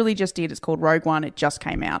literally just did. It's called Rogue One. It just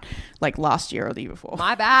came out like last year or the year before.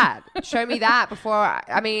 my bad. Show me that before.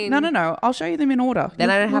 I mean, No. I'll show you them in order. Then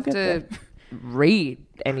I don't We'll have get to there. read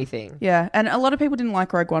anything. Yeah, and a lot of people didn't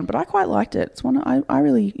like Rogue One, but I quite liked it. It's one I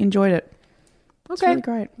really enjoyed it. It's really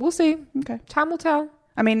great. We'll see. Okay. Time will tell.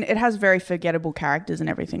 I mean, it has very forgettable characters and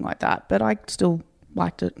everything like that, but I still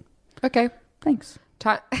liked it. Okay. Thanks.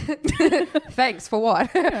 Thanks for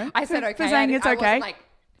what? I said okay. For saying it's I okay. wasn't like,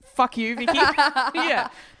 Fuck you, Vicky. Yeah.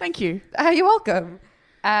 Thank you. you're welcome.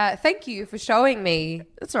 Thank you for showing me.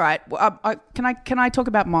 That's all right. Well, can I talk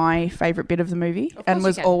about my favourite bit of the movie? And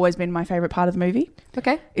was always been my favourite part of the movie.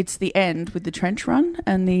 Okay. It's the end with the trench run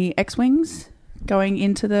and the X-Wings going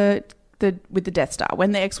into the with the Death Star.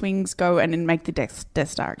 When the X-Wings go and then make the Death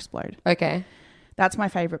Star explode. Okay. That's my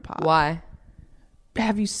favourite part. Why?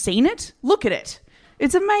 Have you seen it? Look at it.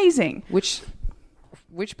 It's amazing. Which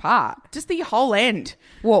part? Just the whole end.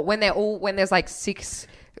 What, when there's like 6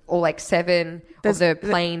 or like 7 of the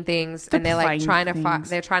plane things, and they're like trying to fight,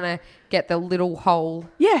 they're trying to get the little hole.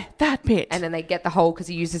 Yeah, that bit. And then they get the hole because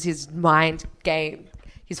he uses his mind game,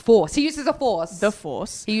 his force. He uses a force. The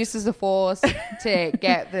force. He uses the force to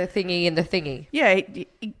get the thingy in the thingy. Yeah,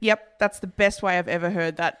 yep. That's the best way I've ever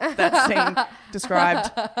heard that scene described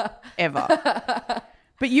ever.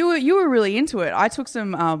 But you were really into it. I took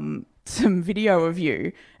some video of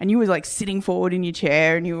you, and you were like sitting forward in your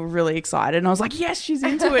chair, and you were really excited. And I was like, yes, she's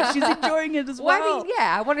into it. She's enjoying it as well. Well, I mean,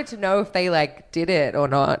 yeah, I wanted to know if they like did it or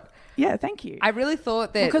not. Yeah, thank you. I really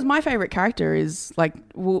thought that because my favorite character is like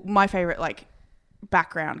my favorite like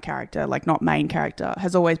background character, like not main character,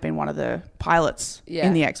 has always been one of the pilots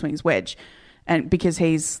in the X-Wings Wedge. And because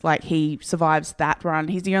he's like, he survives that run.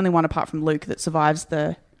 He's the only one apart from Luke that survives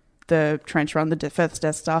the trench run, the first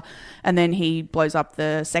Death Star. And then he blows up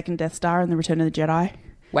the second Death Star in the Return of the Jedi.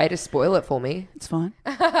 Way to spoil it for me. It's fine.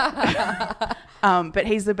 But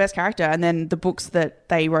he's the best character. And then the books that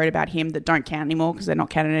they wrote about him that don't count anymore because they're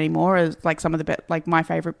not canon anymore is like some of the like my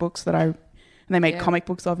favorite books that and they made comic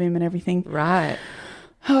books of him and everything. Right.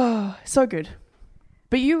 Oh, so good.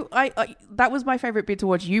 But I that was my favorite bit to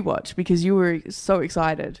watch you watch because you were so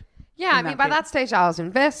excited. Yeah, I mean, by that stage I was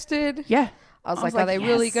invested. Yeah. I was like, are they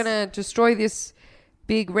really going to destroy this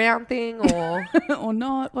big round thing or or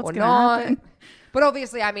not? What's going to happen? But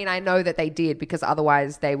obviously, I mean, I know that they did because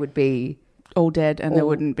otherwise they would be all dead and there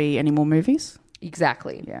wouldn't be any more movies.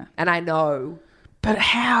 Exactly. Yeah. And I know. But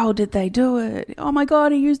how did they do it? Oh my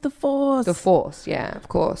God, he used the Force. The Force, yeah, of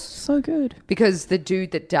course. So good. Because the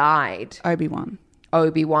dude that died, Obi-Wan,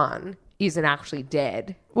 isn't actually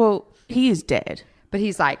dead. Well, he is dead. But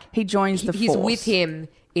he's like... He joins the Force. He's with him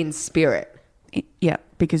in spirit. Yeah,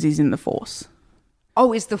 because he's in the Force.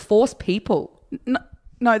 Oh, is the Force people?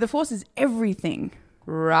 No, the Force is everything.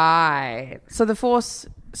 Right. So the Force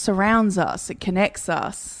surrounds us. It connects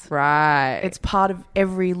us. Right. It's part of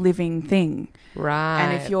every living thing. Right.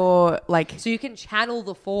 And if you're like... So you can channel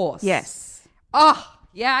the Force. Yes. Oh,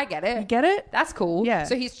 yeah, I get it. You get it? That's cool. Yeah.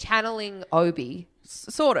 So he's channeling Obi.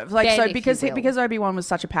 Sort of. Like, so because Obi-Wan was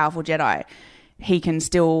such a powerful Jedi, he can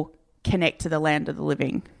still connect to the land of the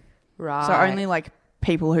living. Right. So only like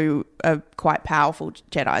people who are quite powerful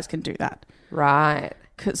Jedis can do that. Right.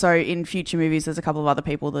 So in future movies, there's a couple of other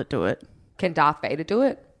people that do it. Can Darth Vader do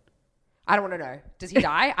it? I don't want to know. Does he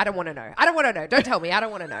die? I don't want to know. I don't want to know. Don't tell me. I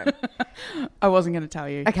don't want to know. I wasn't going to tell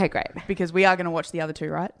you. Okay, great. Because we are going to watch the other two,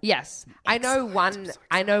 right? Yes. I know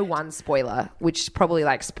one spoiler, which probably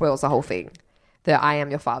like spoils the whole thing. The I am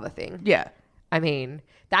your father thing. Yeah. I mean,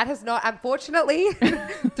 that has not, unfortunately,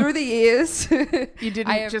 through the years. You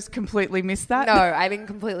didn't just completely miss that? No, I didn't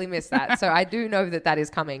completely miss that. So I do know that is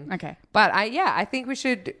coming. Okay. But I think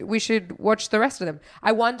we should watch the rest of them.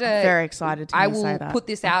 I wonder. I'm very excited to I say that. will put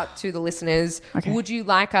this out to the listeners. Okay. Would you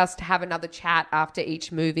like us to have another chat after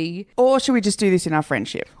each movie? Or should we just do this in our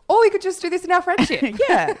friendship? Or we could just do this in our friendship.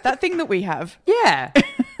 Yeah, that thing that we have. Yeah.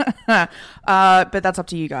 But that's up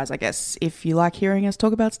to you guys, I guess. If you like hearing us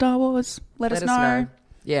talk about Star Wars, let us know.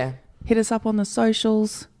 Yeah. Hit us up on the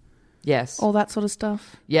socials. Yes. All that sort of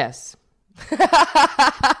stuff. Yes.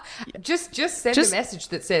 Just send a message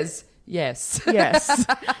that says Yes. Yes.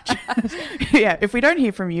 Yeah, if we don't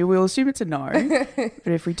hear from you, we'll assume it's a no.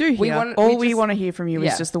 But if we do hear, we want to hear from you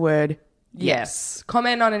is just the word yes.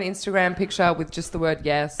 Comment on an Instagram picture with just the word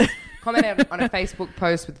yes. Comment on a Facebook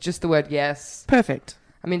post with just the word yes. Perfect.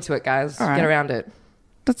 I'm into it, guys. All right. Get around it.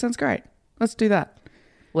 That sounds great. Let's do that.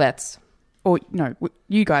 Let's. Or no,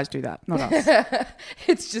 you guys do that, not us.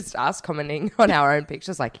 It's just us commenting on our own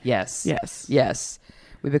pictures like, yes. Yes. Yes.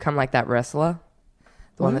 We become like that wrestler.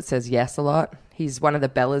 The one that says yes a lot. He's one of the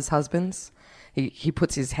Bella's husbands. He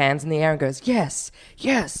puts his hands in the air and goes, yes,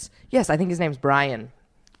 yes, yes. I think his name's Brian.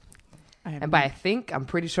 I'm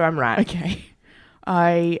pretty sure I'm right. Okay.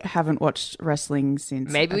 I haven't watched wrestling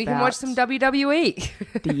since Maybe we can watch some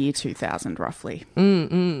WWE. the year 2000, roughly.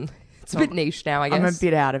 It's a bit niche now, I guess. I'm a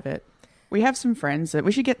bit out of it. We have some friends that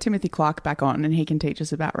we should get Timothy Clark back on and he can teach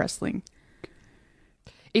us about wrestling.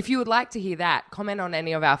 If you would like to hear that, comment on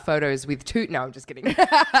any of our photos with two... No, I'm just kidding.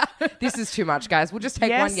 This is too much, guys. We'll just take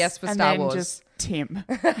one yes for Star Wars. Just Tim.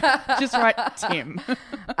 Just write Tim.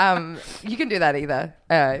 You can do that either.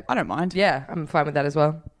 I don't mind. Yeah, I'm fine with that as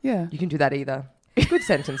well. Yeah. You can do that either. Good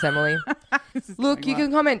sentence, Emily. Look, you can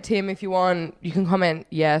comment Tim if you want. You can comment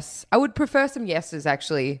yes. I would prefer some yeses,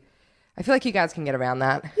 actually. I feel like you guys can get around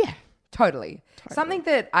that. Yeah. Totally. Something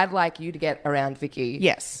that I'd like you to get around, Vicky.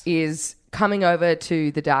 Yes. Is coming over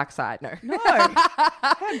to the dark side. No. No.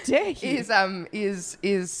 How dare you? Is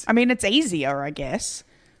I mean, it's easier, I guess.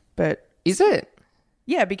 But is it?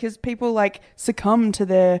 Yeah, because people like succumb to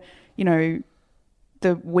their,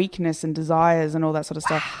 the weakness and desires and all that sort of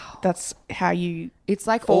stuff. That's how you. It's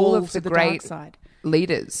like all of the great great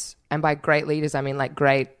leaders, and by great leaders I mean like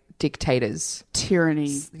great dictators,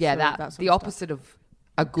 tyranny. Yeah, that the opposite of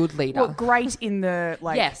a good leader. Well, great in the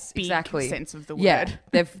yes, big exactly. sense of the word. Yeah,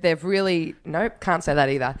 they've really can't say that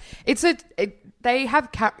either. They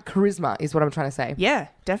have charisma, is what I'm trying to say. Yeah,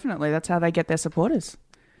 definitely. That's how they get their supporters.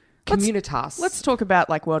 Communitas. Let's talk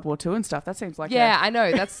about like World War II and stuff. That seems like I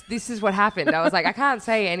know. This is what happened. I was like, I can't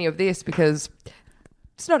say any of this because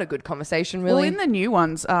it's not a good conversation, really. Well, in the new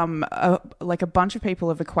ones, like a bunch of people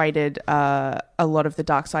have equated a lot of the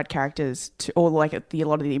dark side characters to, or like a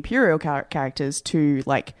lot of the Imperial characters to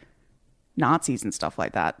like Nazis and stuff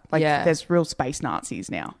like that. Like, there's real space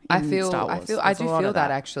Nazis now. I do feel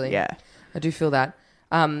that actually. Yeah, I do feel that.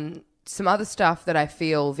 Some other stuff that I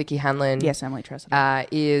feel, Vicky Hanlon. Yes, Emily Tressett.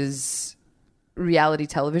 Is reality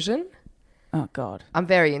television. Oh, God. I'm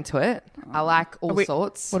very into it. I like all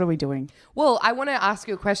sorts. What are we doing? Well, I want to ask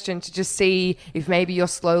you a question to just see if maybe you're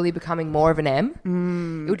slowly becoming more of an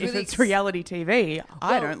M. If it's reality TV,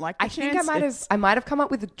 I don't like the chances. I might have come up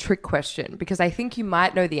with a trick question because I think you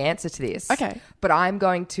might know the answer to this. Okay. But I'm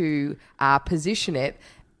going to position it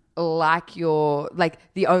like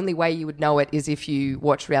the only way you would know it is if you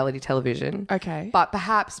watch reality television. Okay. But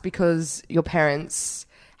perhaps because your parents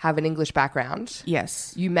have an English background.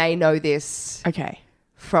 Yes. You may know this. Okay.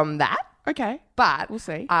 From that. Okay. But we'll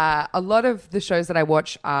see. A lot of the shows that I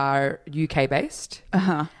watch are UK based.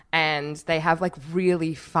 Uh-huh. And they have like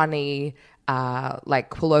really funny like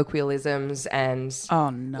colloquialisms and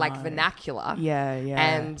like vernacular. Yeah.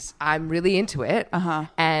 And I'm really into it. Uh-huh.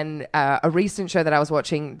 And a recent show that I was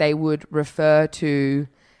watching, they would refer to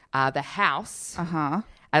the house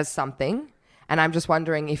as something. And I'm just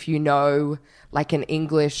wondering if you know like an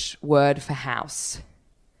English word for house.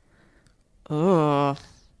 Oh.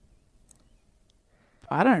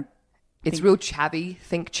 I don't. It's real chavvy.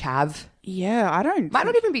 Think chav. Yeah, I don't. Might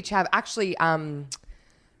not even be chav. Actually,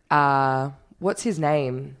 what's his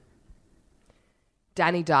name?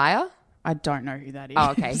 Danny Dyer? I don't know who that is.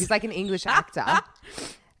 Oh, okay. He's like an English actor.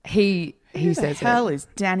 He who says the hell is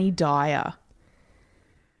Danny Dyer?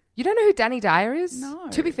 You don't know who Danny Dyer is? No.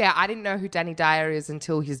 To be fair, I didn't know who Danny Dyer is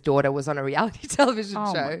until his daughter was on a reality television show.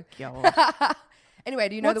 Oh, my God. Anyway,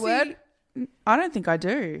 do you know the word? I don't think I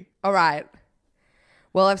do. All right.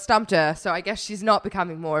 Well, I've stumped her, so I guess she's not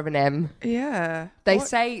becoming more of an M. Yeah. They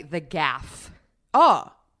say the gaff.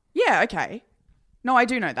 Oh, yeah, okay. No, I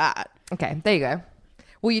do know that. Okay, there you go.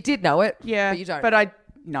 Well, you did know it. Yeah. But you don't. But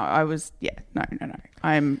no.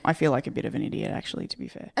 I feel like a bit of an idiot, actually, to be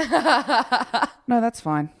fair. No, that's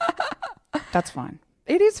fine. That's fine.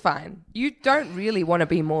 It is fine. You don't really want to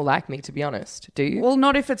be more like me, to be honest, do you? Well,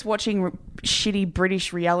 not if it's watching shitty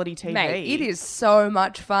British reality TV. Mate, it is so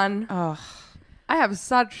much fun. Oh. I have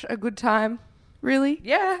such a good time. Really?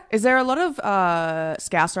 Yeah. Is there a lot of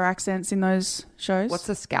Scouser accents in those shows? What's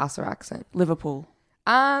a Scouser accent? Liverpool.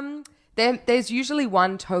 There's usually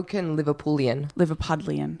one token Liverpoolian.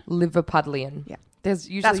 Liverpudlian. Liverpudlian. Yeah. There's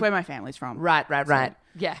usually That's where my family's from. Right.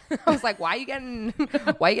 Yeah. I was like, why are you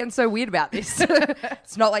getting so weird about this?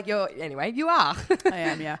 It's not like you're anyway, you are. I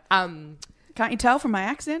am, yeah. Can't you tell from my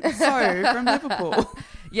accent? So, from Liverpool.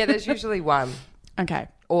 Yeah, there's usually one. Okay.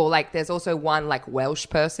 Or like there's also one like Welsh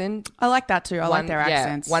person. I like that too. I like their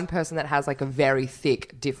accents. One person that has like a very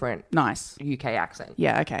thick, different nice UK accent.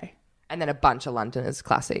 Yeah, okay. And then a bunch of Londoners,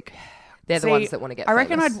 classic. They're the ones that want to get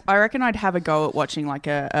famous. I reckon I'd have a go at watching like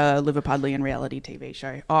a Liverpudlian reality TV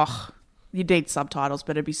show. Oh, you'd need subtitles,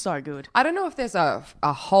 but it'd be so good. I don't know if there's a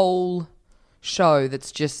whole show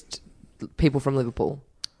that's just people from Liverpool.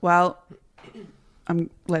 Well, I'm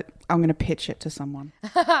going to pitch it to someone.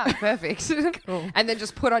 Perfect. Cool. And then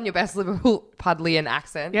just put on your best Liverpudlian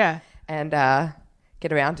accent. Yeah. And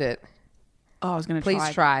get around it. Oh, I was going to try.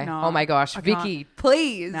 Please try. No, oh my gosh. Vicky,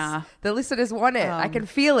 please. Nah. The listeners want it. I can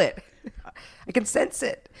feel it. I can sense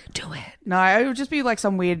it. Do it. No, it would just be like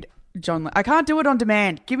some weird John. I can't do it on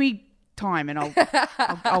demand. Give me time and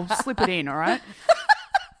I'll slip it in, all right?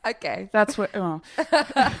 Okay. That's what... Oh.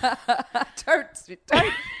 Don't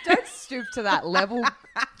stoop to that level.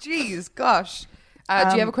 Jeez, gosh.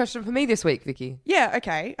 Do you have a question for me this week, Vicky? Yeah,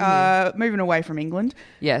 okay. Moving away from England.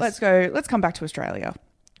 Yes. Let's come back to Australia.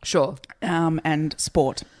 Sure. And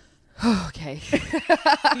sport. Okay.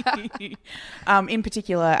 In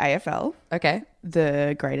particular, AFL. Okay.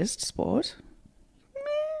 The greatest sport.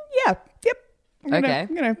 Yeah. Yep.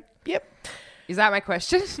 Yep. Is that my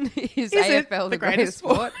question? Is AFL the greatest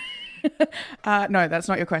sport? No, that's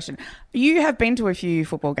not your question. You have been to a few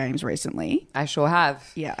football games recently. I sure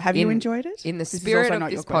have. Yeah. Have you enjoyed it? In the spirit of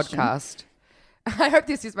this podcast. I hope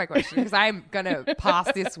this is my question because I'm going to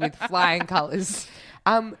pass this with flying colours.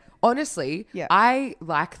 Honestly, I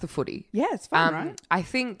like the footy. Yeah, it's fun, right? I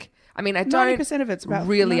don't 90% of it's about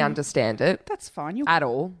really understand it. That's fine. At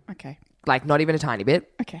all. Okay. Like not even a tiny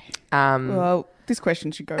bit. Okay. Well, this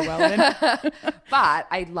question should go well then. But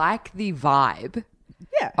I like the vibe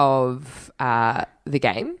of the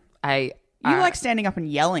game. You like standing up and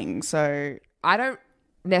yelling, so... I don't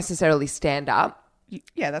necessarily stand up.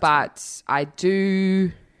 Yeah, that's But I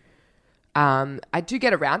do... I do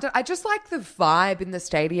get around it. I just like the vibe in the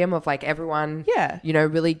stadium of like everyone,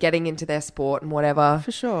 really getting into their sport and whatever.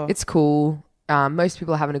 For sure. It's cool. Most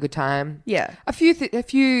people are having a good time. Yeah. A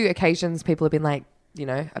few occasions people have been like,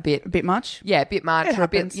 a bit much. Yeah, a bit much. It or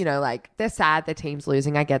happens. a bit, like they're sad their team's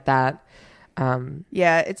losing. I get that.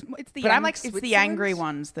 Yeah, it's the I'm like it's the angry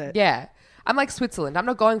ones that... Yeah. I'm like Switzerland. I'm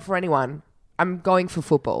not going for anyone. I'm going for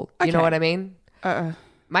football. You know what I mean?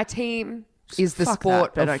 My team is the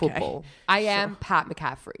sport of football. I am Pat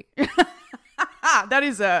McCaffrey. That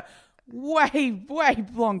is a way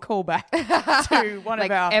long callback to one of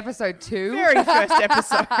our episode 2, very first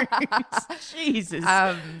episodes. Jesus.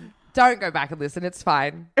 Don't go back and listen. It's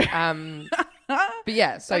fine. But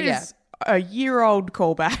yeah, so that is a year-old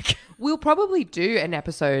callback. We'll probably do an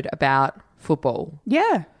episode about football.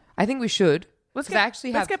 Yeah, I think we should. Let's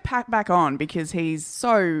get Pat back on because he's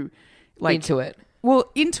so into it.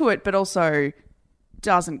 Well, into it, but also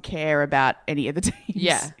doesn't care about any of the teams.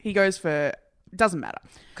 Yeah. He goes for... Doesn't matter.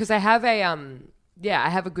 Because I have I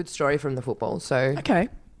have a good story from the football. So okay.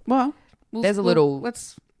 Well, there's a little...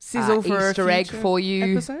 Let's sizzle for Easter egg for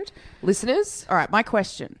you episode. Listeners. All right, my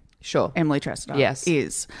question. Sure. Emily Trester. Yes.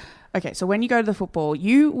 Is... Okay, so when you go to the football,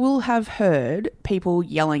 you will have heard people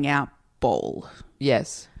yelling out ball.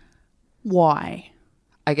 Yes. Why?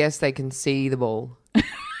 I guess they can see the ball.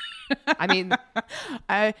 I mean,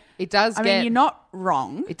 it does I mean, you're not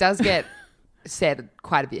wrong. It does get said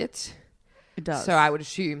quite a bit. It does. So I would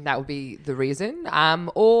assume that would be the reason.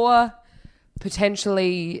 Or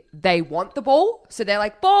potentially they want the ball. So they're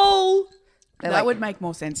like, ball. That would make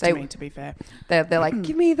more sense to me, to be fair. They're like,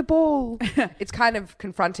 give me the ball. It's kind of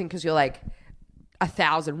confronting because you're like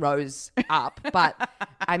 1,000 rows up. But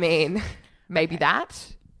I mean, maybe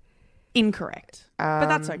that. Incorrect. But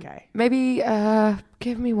that's okay. Maybe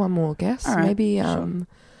give me one more guess. All right, Maybe sure.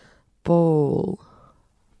 Ball.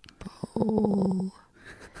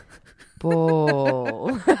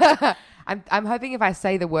 I'm hoping if I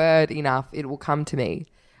say the word enough, it will come to me.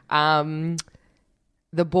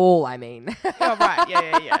 The ball, I mean. Oh, right.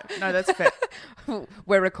 Yeah. No, that's fair.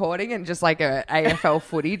 We're recording and just like a AFL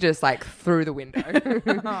footy just like through the window.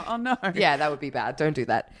 Oh, no. Yeah, that would be bad. Don't do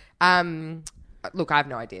that. Look, I have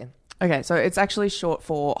no idea. Okay, so it's actually short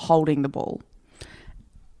for holding the ball.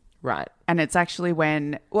 Right. And it's actually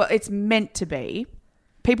it's meant to be.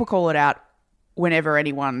 People call it out whenever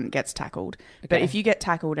anyone gets tackled. Okay. But if you get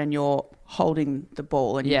tackled and you're holding the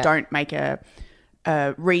ball and you don't make a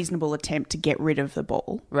reasonable attempt to get rid of the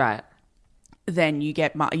ball, right, then you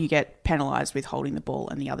get penalised with holding the ball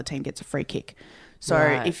and the other team gets a free kick. So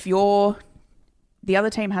Right. if the other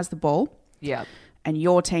team has the ball Yeah. and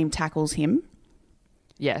your team tackles him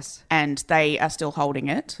Yes. and they are still holding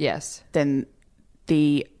it, Yes. then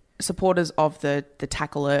the supporters of the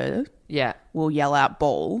tackler Yeah. will yell out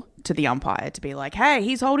ball to the umpire to be like, hey,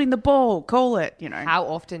 he's holding the ball, call it, you know. How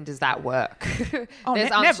often does that work? Oh,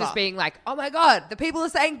 There's umps never. just being like, oh my God, the people are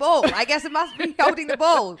saying ball. I guess it must be holding the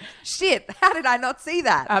ball. Shit, how did I not see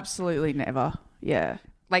that? Absolutely never. Yeah.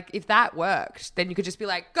 Like, if that worked, then you could just be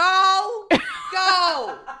like, go,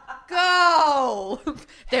 go, go.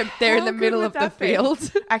 They're in the How middle good of would the that be?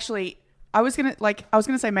 field. Actually, I was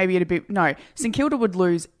gonna say maybe it'd be no. St Kilda would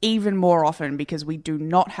lose even more often because we do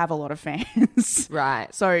not have a lot of fans. Right.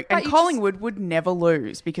 So But and you Collingwood would never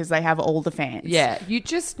lose because they have all the fans. Yeah, you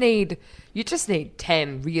just need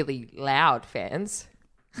 10 really loud fans.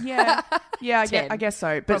 Yeah. Yeah, 10. I guess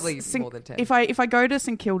so. But Probably more than 10. If I go to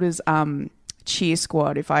St Kilda's cheer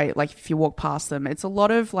squad, if you walk past them, it's a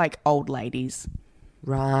lot of like old ladies.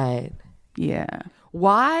 Right. Yeah.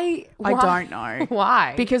 Why? I don't know.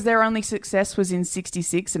 Why? Because their only success was in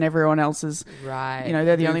 66 and everyone else is, Right. you know,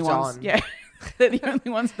 they're the only Moved ones. on. Yeah. They're the only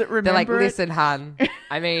ones that remember They're like, it. listen, hun.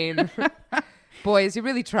 I mean, boys, you're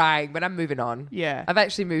really trying, but I'm moving on. Yeah. I've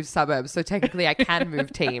actually moved suburbs, so technically I can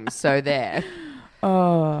move teams. So there.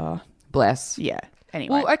 Oh, Bless. yeah.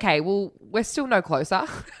 Anyway. Well, okay. Well, we're still no closer.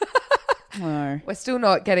 No. We're still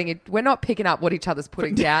not getting it. We're not picking up what each other's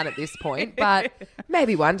putting down at this point, but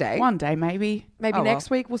maybe one day. One day, maybe. Maybe Oh, next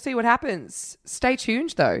well. week. We'll see what happens. Stay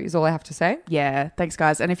tuned, though, is all I have to say. Yeah. Thanks,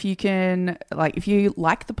 guys. And if you can, if you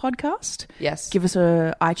like the podcast, Yes. give us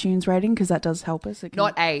a iTunes rating because that does help us. It can-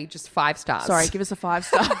 Not just 5 stars. Sorry, give us a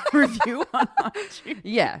 5-star review on iTunes.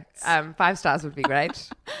 Yeah, 5 stars would be great.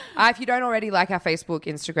 If you don't already like our Facebook,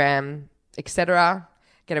 Instagram, etc.,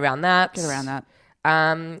 get around that. Get around that.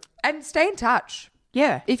 And stay in touch.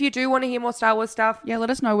 Yeah. If you do want to hear more Star Wars stuff, Yeah,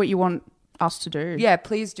 let us know what you want us to do. yeah,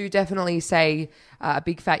 please do definitely say a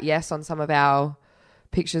big fat yes on some of our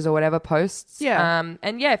pictures or whatever posts. Yeah.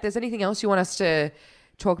 And yeah, if there's anything else you want us to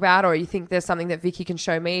talk about, or you think there's something that Vicky can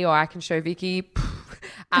show me or I can show Vicky,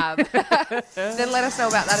 then let us know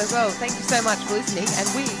about that as well. Thank you so much for listening, and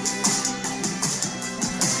we...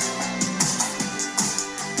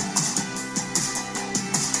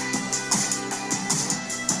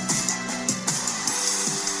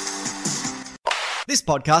 This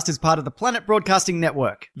podcast is part of the Planet Broadcasting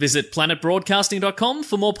Network. Visit planetbroadcasting.com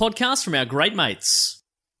for more podcasts from our great mates.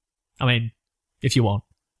 I mean, if you want.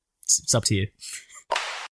 It's up to you.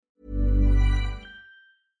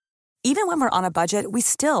 Even when we're on a budget, we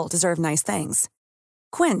still deserve nice things.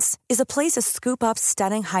 Quince is a place to scoop up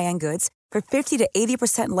stunning high-end goods for 50 to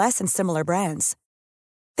 80% less than similar brands.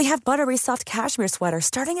 They have buttery soft cashmere sweaters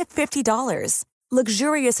starting at $50,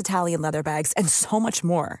 luxurious Italian leather bags, and so much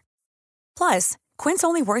more. Plus, Quince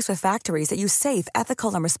only works with factories that use safe,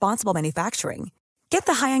 ethical, and responsible manufacturing. Get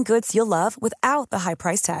the high-end goods you'll love without the high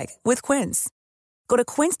price tag with Quince. Go to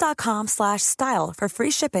quince.com/style for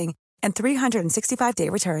free shipping and 365-day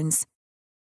returns.